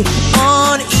me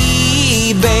on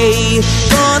eBay.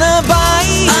 Gonna buy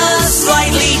a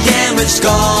slightly damaged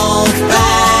golf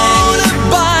bag. Gonna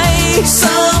buy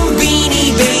some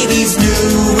Beanie Babies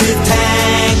new with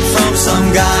tag from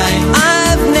some guy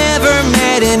I've never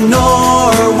met in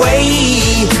Norway.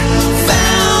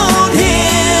 Found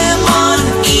him on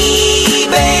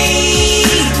eBay.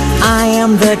 I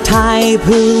am the type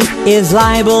who is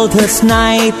liable to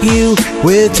snipe you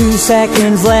with 2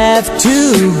 seconds left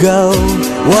to go.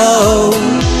 Whoa,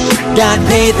 got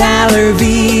PayPal or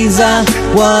Visa,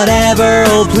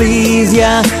 whatever'll please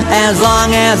ya, as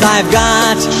long as I've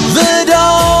got the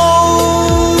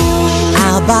dough.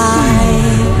 I'll buy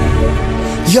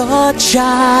your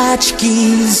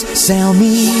tchotchkes, sell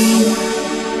me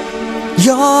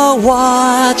your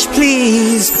watch,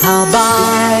 please. I'll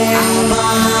buy.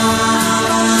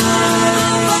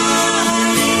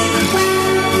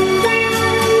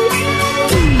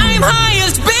 I'm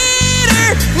highest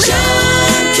bidder.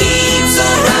 Junk keeps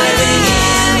arriving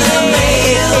in the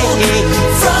mail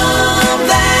from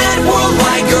that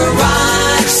worldwide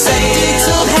garage sale. Dukes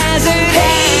of Hazzard.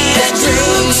 Hey, that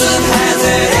Dukes of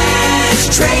Hazzard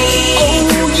ashtray.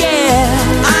 Oh yeah,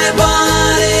 I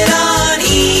bought it on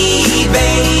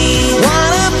eBay.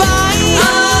 Wanna buy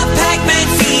a Pac-Man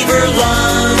Fever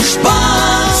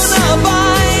lunchbox? Wanna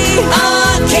buy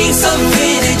a case of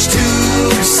vintage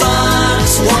tube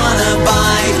socks? Wanna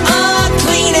buy a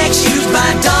Kleenex used by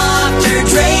Dr.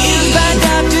 Dre?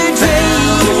 Found it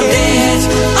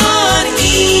on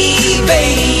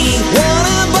eBay.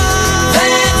 Wanna buy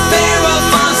that Farrah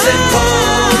Fawcett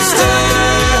poster?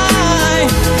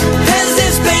 Has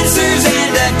dispensers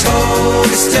and a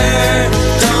toaster.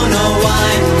 Don't know why.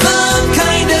 The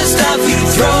kind of stuff you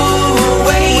throw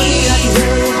away.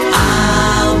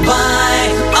 I'll buy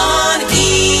on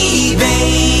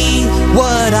eBay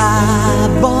what I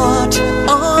bought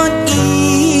on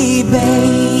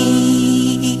eBay.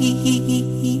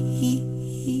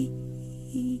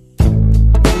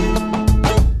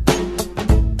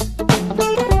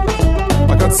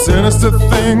 I got sinister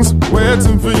things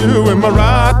waiting for you in my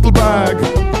rattle bag.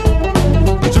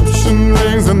 Egyptian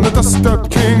rings and the dust up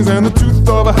kings and the tooth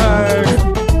of a hag.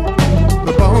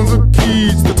 The bones of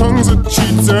keys, the tongue's a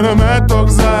cheat and a mad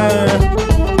dog's eye.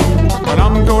 But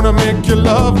I'm gonna make you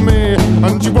love me,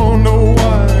 and you won't know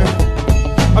why.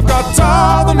 I've got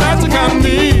all the magic I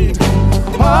need,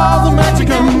 all the magic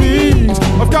I need.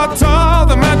 I've got all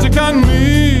the magic I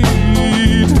need.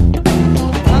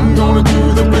 I'm gonna do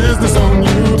the business on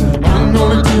you. I'm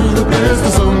gonna do the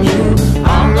business on you.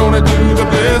 I'm gonna do the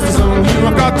business on you.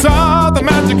 I've got all the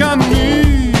magic I need.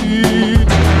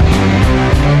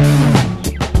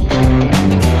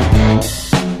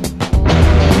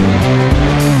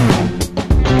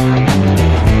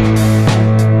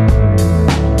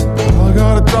 I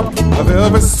got a drop of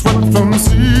Elvis sweat from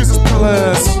Caesar's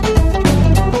Palace.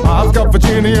 I've got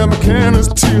Virginia McKenna's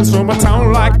tears from a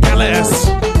town like Dallas.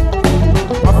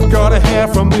 I've got a hair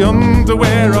from the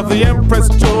underwear of the Empress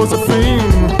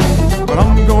Josephine. But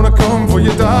I'm gonna come for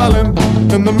you, darling,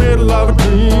 in the middle of a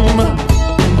dream.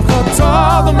 I've got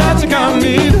all the magic I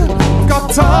need. I've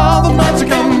got all the magic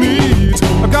I need.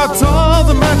 I've got all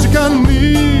the magic I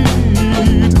need.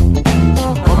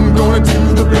 I'm gonna do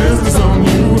the business on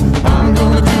you. I'm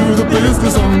gonna do the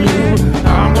business on you.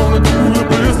 I'm gonna do the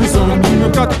business on you.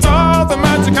 I've got all the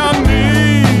magic I need.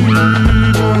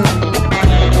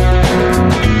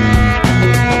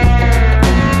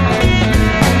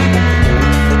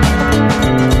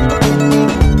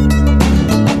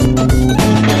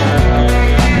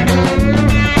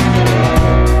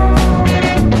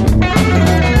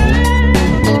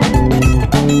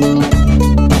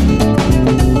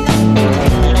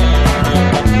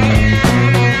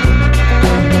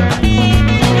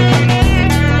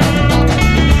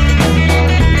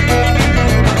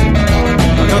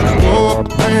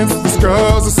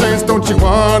 Girls are saints, don't you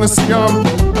wanna see them?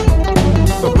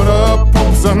 The butter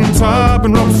pops on top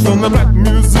and ropes from the Black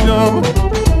Museum.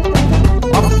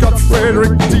 I've got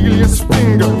Frederick Delia's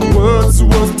finger,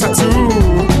 Wordsworth's tattoo.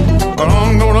 But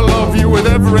I'm gonna love you with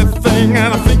everything,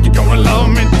 and I think you're gonna love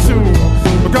me too.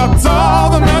 I've got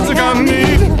all the magic I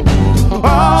need,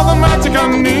 all the magic I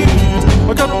need.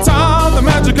 I've got all the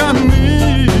magic I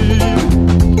need.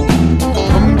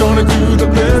 I'm gonna do the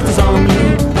business on you.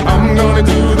 I'm gonna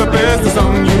do the business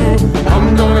on you.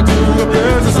 I'm gonna do the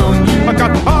business on you. I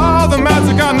got all the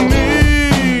magic I need.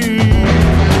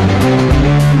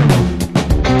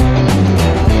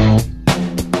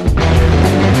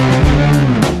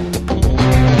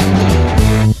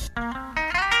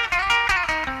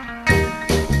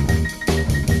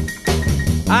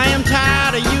 I am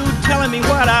tired of you telling me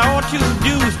what I ought to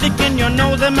do, sticking your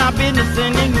nose in my business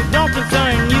and it don't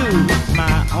concern you. It's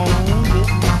my own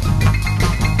business.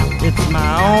 It's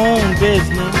my own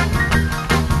business.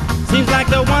 Seems like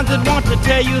the ones that want to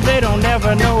tell you they don't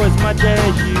ever know as much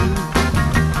as you.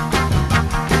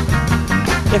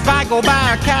 If I go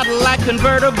buy a Cadillac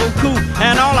convertible coupe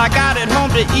and all I got at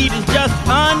home to eat is just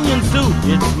onion soup,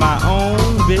 it's my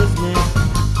own business.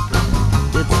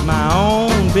 It's my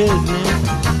own business.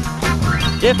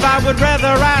 If I would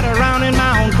rather ride around in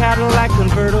my own Cadillac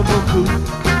convertible coupe.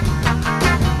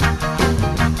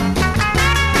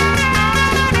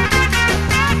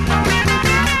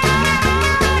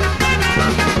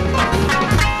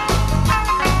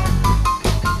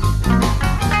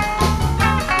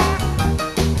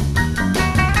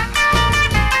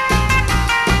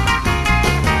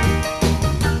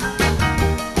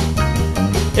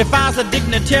 If I was a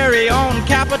dignitary on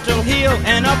Capitol Hill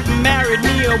and up and married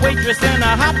me a waitress in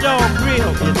a hot dog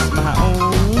grill, it's my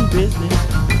own business.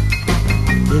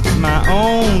 It's my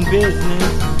own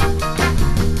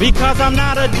business. Because I'm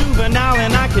not a juvenile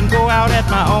and I can go out at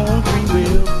my own free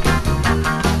will.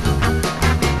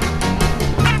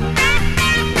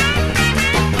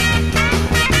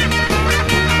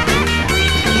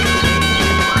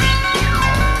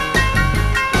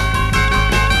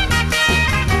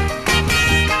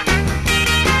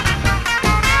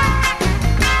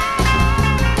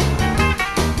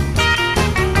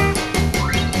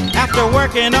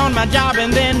 Working on my job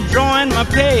and then drawing my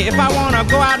pay. If I want to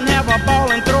go out and have a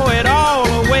ball and throw it all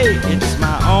away, it's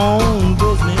my own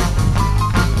business.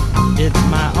 It's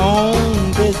my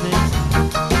own business.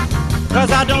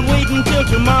 'Cause I don't wait until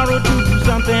tomorrow to do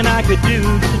something I could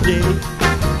do today.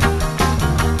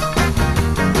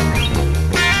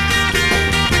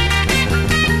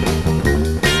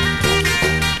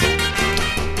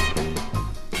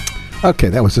 Okay,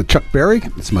 that was a Chuck Berry.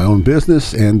 It's my own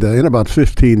business, and in about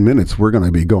 15 minutes, we're going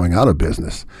to be going out of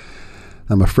business.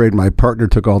 I'm afraid my partner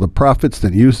took all the profits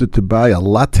and used it to buy a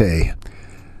latte.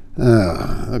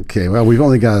 Okay, well, we've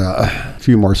only got a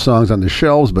few more songs on the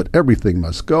shelves, but everything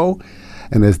must go.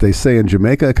 And as they say in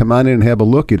Jamaica, come on in and have a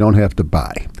look. You don't have to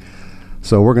buy.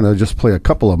 So we're going to just play a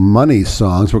couple of money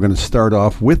songs. We're going to start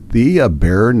off with the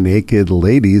Bare Naked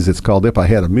Ladies. It's called If I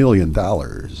Had $1 Million.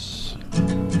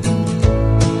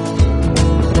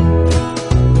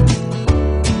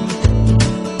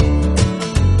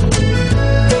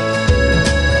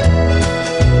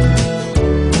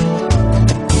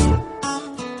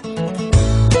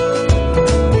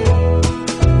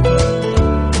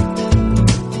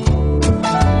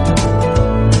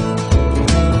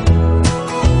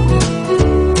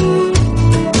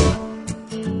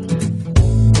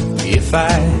 If I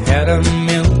had $1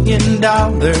 million,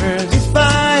 if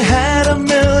I had $1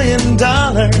 million,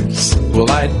 well,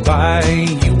 I'd buy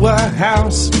you a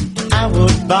house. I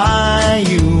would buy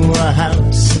you a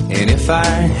house. And if I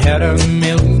had $1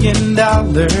 million,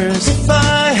 if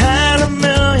I had $1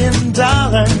 million,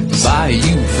 buy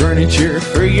you furniture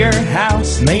for your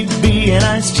house, maybe a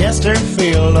nice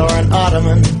Chesterfield or an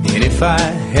ottoman. And if I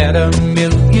had $1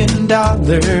 million,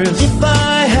 if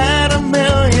I had $1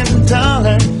 million,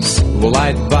 well,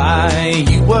 I'd buy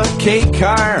you a K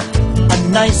car, a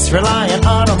nice Reliant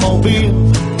automobile.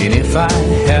 And if I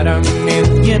had $1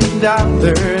 million,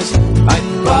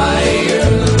 I'd buy your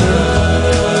love.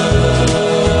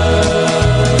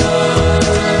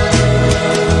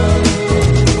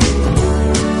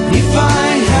 If I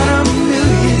had $1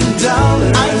 million,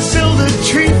 I'd build a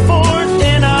tree fort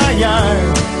in our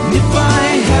yard. If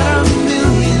I had $1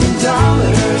 million,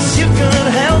 you could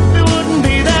help, it wouldn't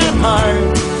be that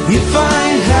hard. If I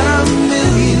had $1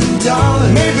 million,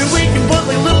 maybe we could put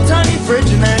like a little tiny fridge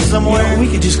in there somewhere. You know, we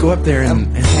could just go up there and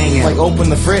hang out. Like open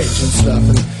the fridge and stuff,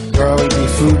 and there'll always be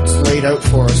food laid out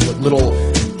for us with little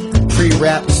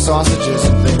pre-wrapped sausages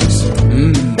and things.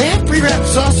 They have pre-wrapped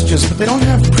sausages, but they don't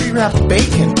have pre-wrapped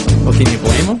bacon. Well, can you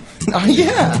blame them?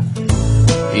 Yeah.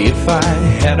 If I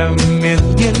had $1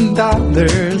 million,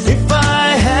 if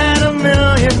I had $1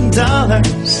 million,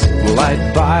 well,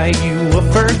 I'd buy you a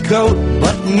fur coat,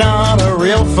 but not a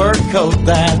real fur coat,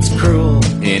 that's cruel.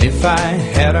 And if I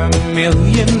had $1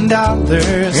 million,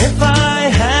 if I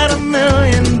had $1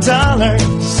 million,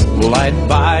 well, I'd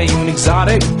buy you an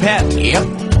exotic pet, yep,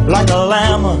 like a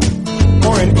llama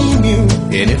or an emu.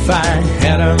 And if I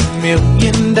had $1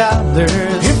 million,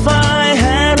 if I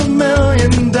had $1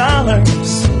 million,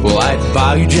 well, I'd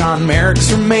buy you John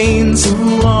Merrick's remains,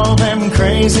 ooh, all them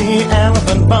crazy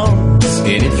elephant bones.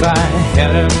 And if I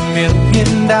had $1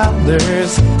 million,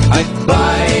 I'd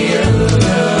buy your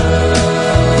love.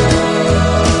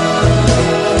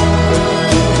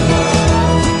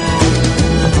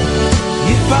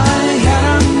 If I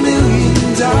had $1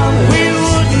 million, we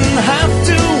wouldn't have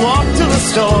to walk to the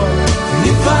store. And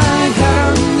if I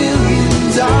had $1 million,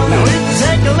 now we'd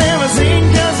take a limousine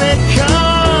 'cause it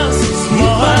costs more.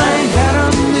 If I had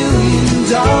 $1 million,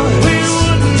 we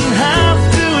wouldn't have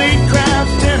to eat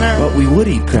Kraft dinner. But we would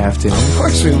eat Kraft dinner. Of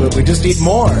course we would. We just eat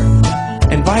more.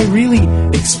 And buy really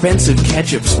expensive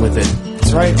ketchups with it.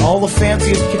 That's right. All the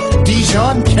fancy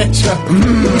Dijon ketchup.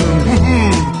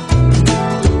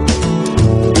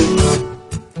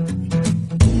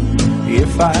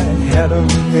 If I had $1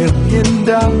 million,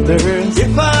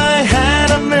 if I had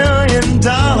 $1 million,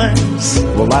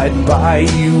 well, I'd buy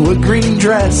you a green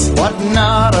dress, but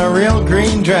not a real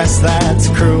green dress, that's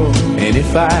cruel. And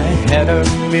if I had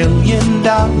 $1 million,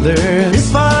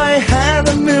 if I had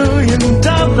 $1 million,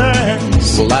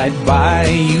 well, I'd buy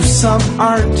you some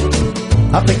art,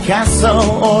 a Picasso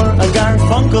or a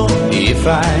Garfunkel. If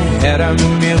I had $1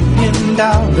 million,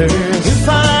 if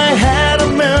I had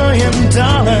 $1 million,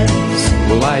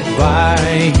 well, I'd buy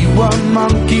you a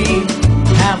monkey.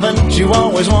 Haven't you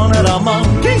always wanted a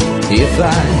monkey? If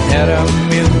I had $1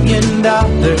 million,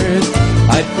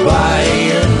 I'd buy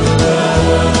your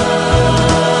love.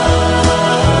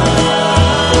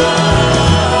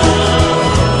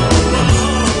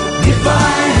 If I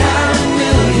had $1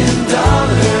 million,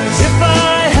 if I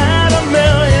had $1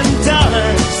 million,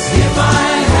 if I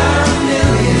had $1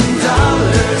 million,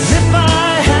 if I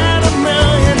had $1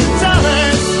 million,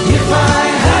 if I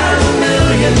had $1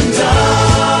 million,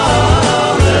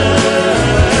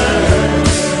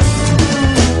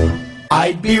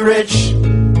 I'd be rich.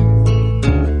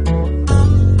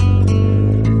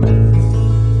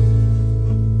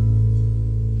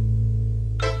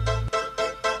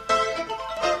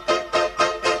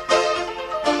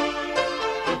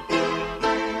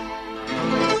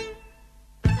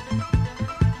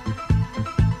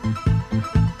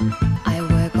 I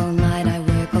work all night, I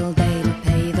work all day to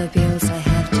pay the bills I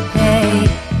have to pay.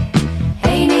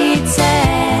 Ain't it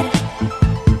sad?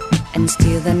 And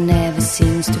still there never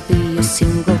seems to be a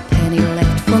single penny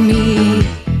left for me.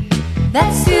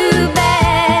 That's too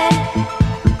bad.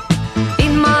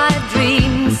 In my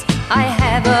dreams I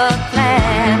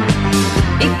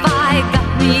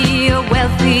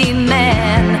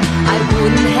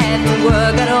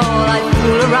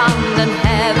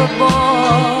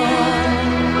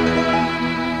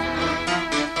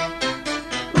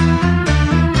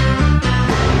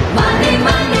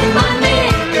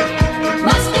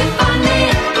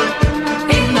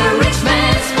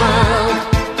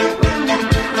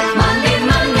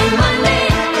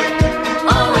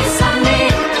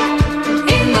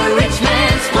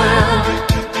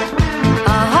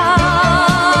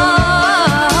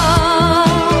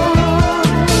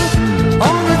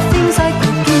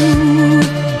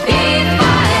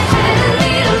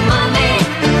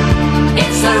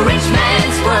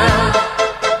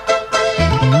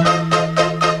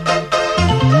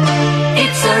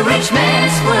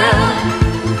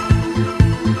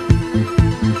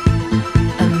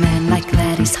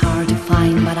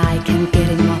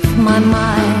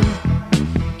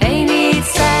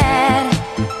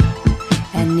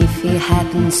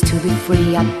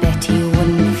free, I bet he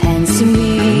wouldn't fancy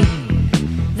me.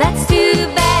 That's too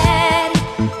bad,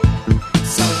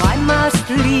 so I must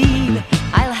leave.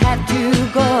 I'll have to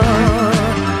go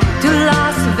to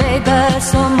Las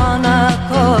Vegas or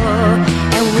Monaco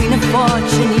and win a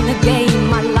fortune in a game.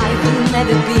 My life will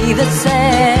never be the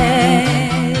same.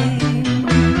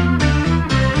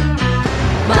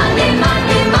 Money,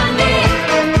 money, money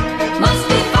must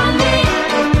be funny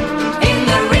in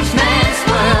the rich man's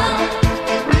world.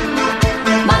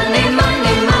 Money,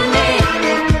 money, money,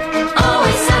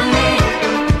 always sunny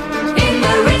in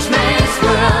the rich man's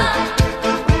world.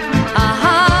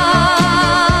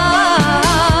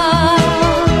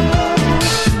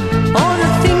 All the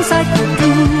things I could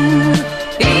do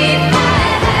if I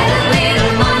had a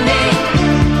little money.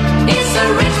 It's a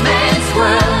rich man's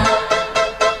world.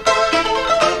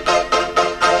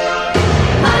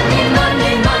 Money,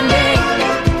 money, money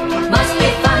must be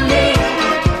funny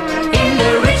in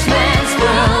the rich man's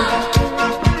world.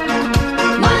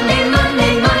 Money,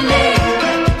 money, money,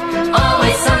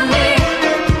 always sunny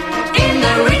in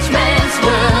the rich man's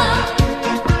world.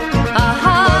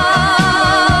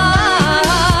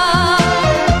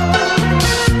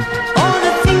 All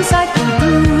the things I could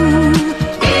do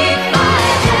if I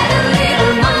had a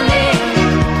little money.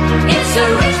 It's a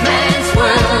rich man's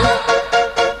world.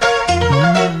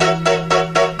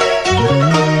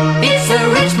 It's a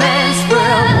rich man's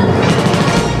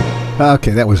world.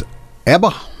 Okay, that was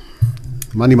ABBA.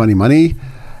 Money, money, money.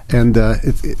 And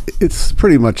it's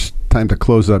pretty much time to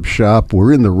close up shop.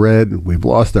 We're in the red. We've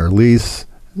lost our lease.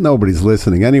 Nobody's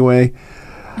listening anyway.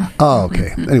 Oh,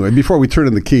 okay. Anyway, before we turn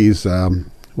in the keys, I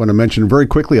want to mention very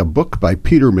quickly a book by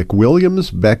Peter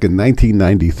McWilliams. Back in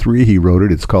 1993, he wrote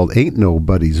it. It's called Ain't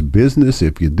Nobody's Business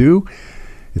If You Do.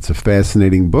 It's a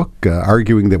fascinating book,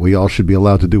 arguing that we all should be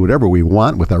allowed to do whatever we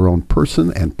want with our own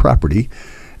person and property,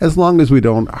 as long as we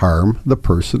don't harm the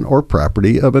person or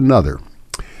property of another.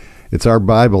 It's our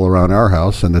Bible around our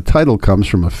house, and the title comes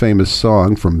from a famous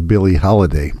song from Billie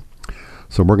Holiday.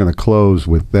 So we're going to close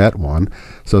with that one.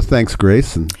 So thanks,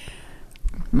 Grace, and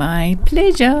My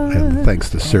pleasure. thanks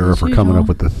to Sarah for coming up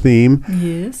with the theme.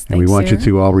 Yes, And we thanks, want Sarah. you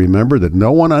to all remember that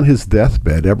no one on his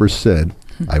deathbed ever said,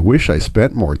 I wish I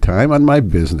spent more time on my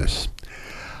business.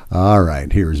 All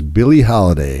right, here's Billie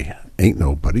Holiday. Ain't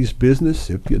nobody's business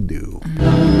if you do.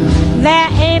 There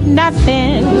ain't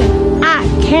nothing I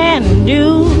can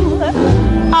do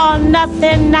or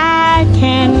nothing I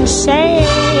can say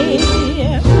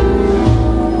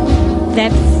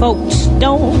that folks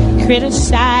don't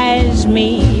criticize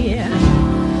me,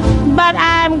 but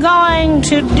I'm going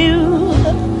to do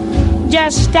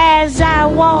just as I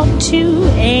want to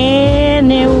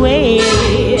anyway,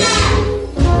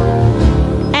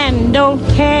 and don't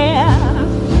care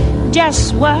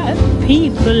just what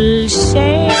people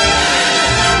say.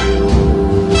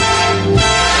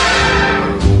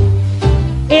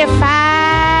 If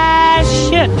I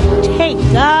should take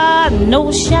a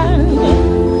notion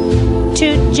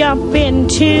to jump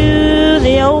into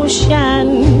the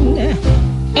ocean,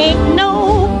 ain't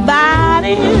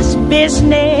nobody's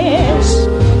business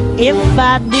if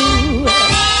I do.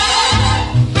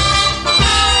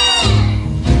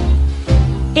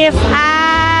 If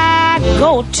I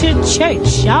go to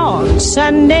church on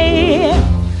Sunday,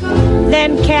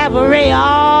 then cabaret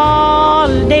all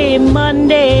day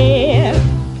Monday,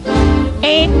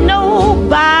 ain't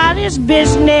nobody's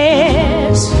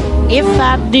business if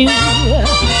I do.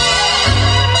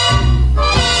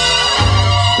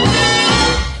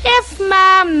 If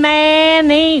my man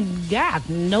ain't got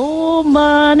no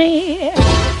money,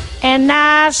 and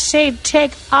I say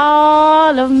take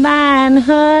all of mine,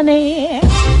 honey,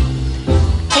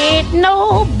 ain't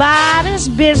nobody's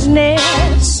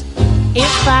business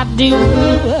if I do.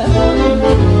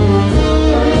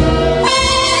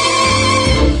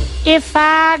 If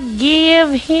I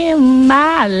give him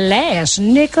my last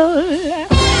nickel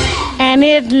and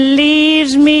it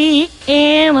leaves me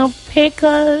in a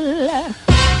pickle,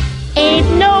 ain't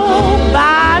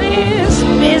nobody's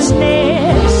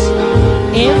business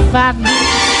if I do.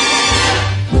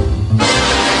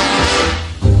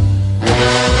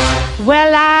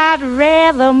 Well, I'd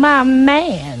rather my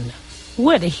man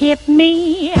would hit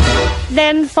me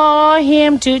than for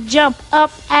him to jump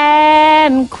up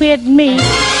and quit me.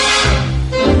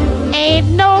 Ain't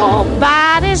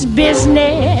nobody's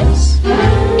business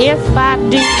if I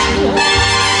do.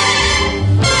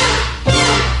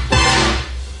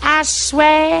 I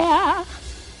swear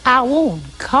I won't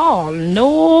call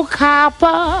no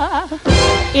copper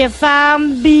if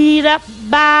I'm beat up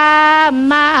by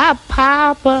my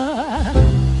papa.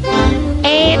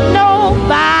 Ain't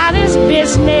nobody's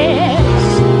business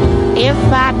if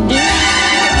I do.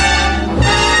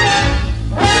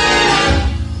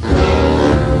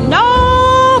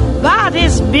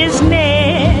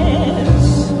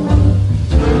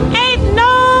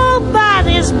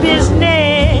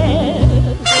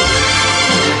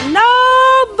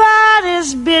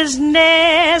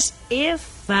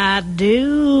 I do.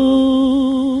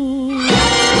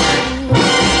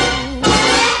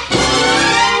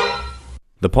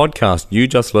 The podcast you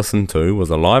just listened to was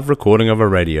a live recording of a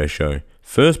radio show,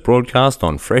 first broadcast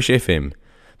on Fresh FM,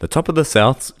 the top of the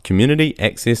South's community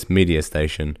access media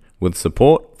station, with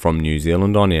support from New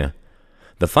Zealand On Air.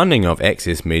 The funding of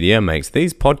Access Media makes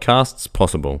these podcasts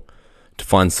possible. To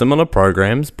find similar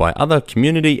programs by other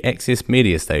community access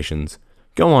media stations,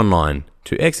 go online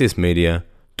to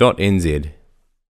accessmedia.nz.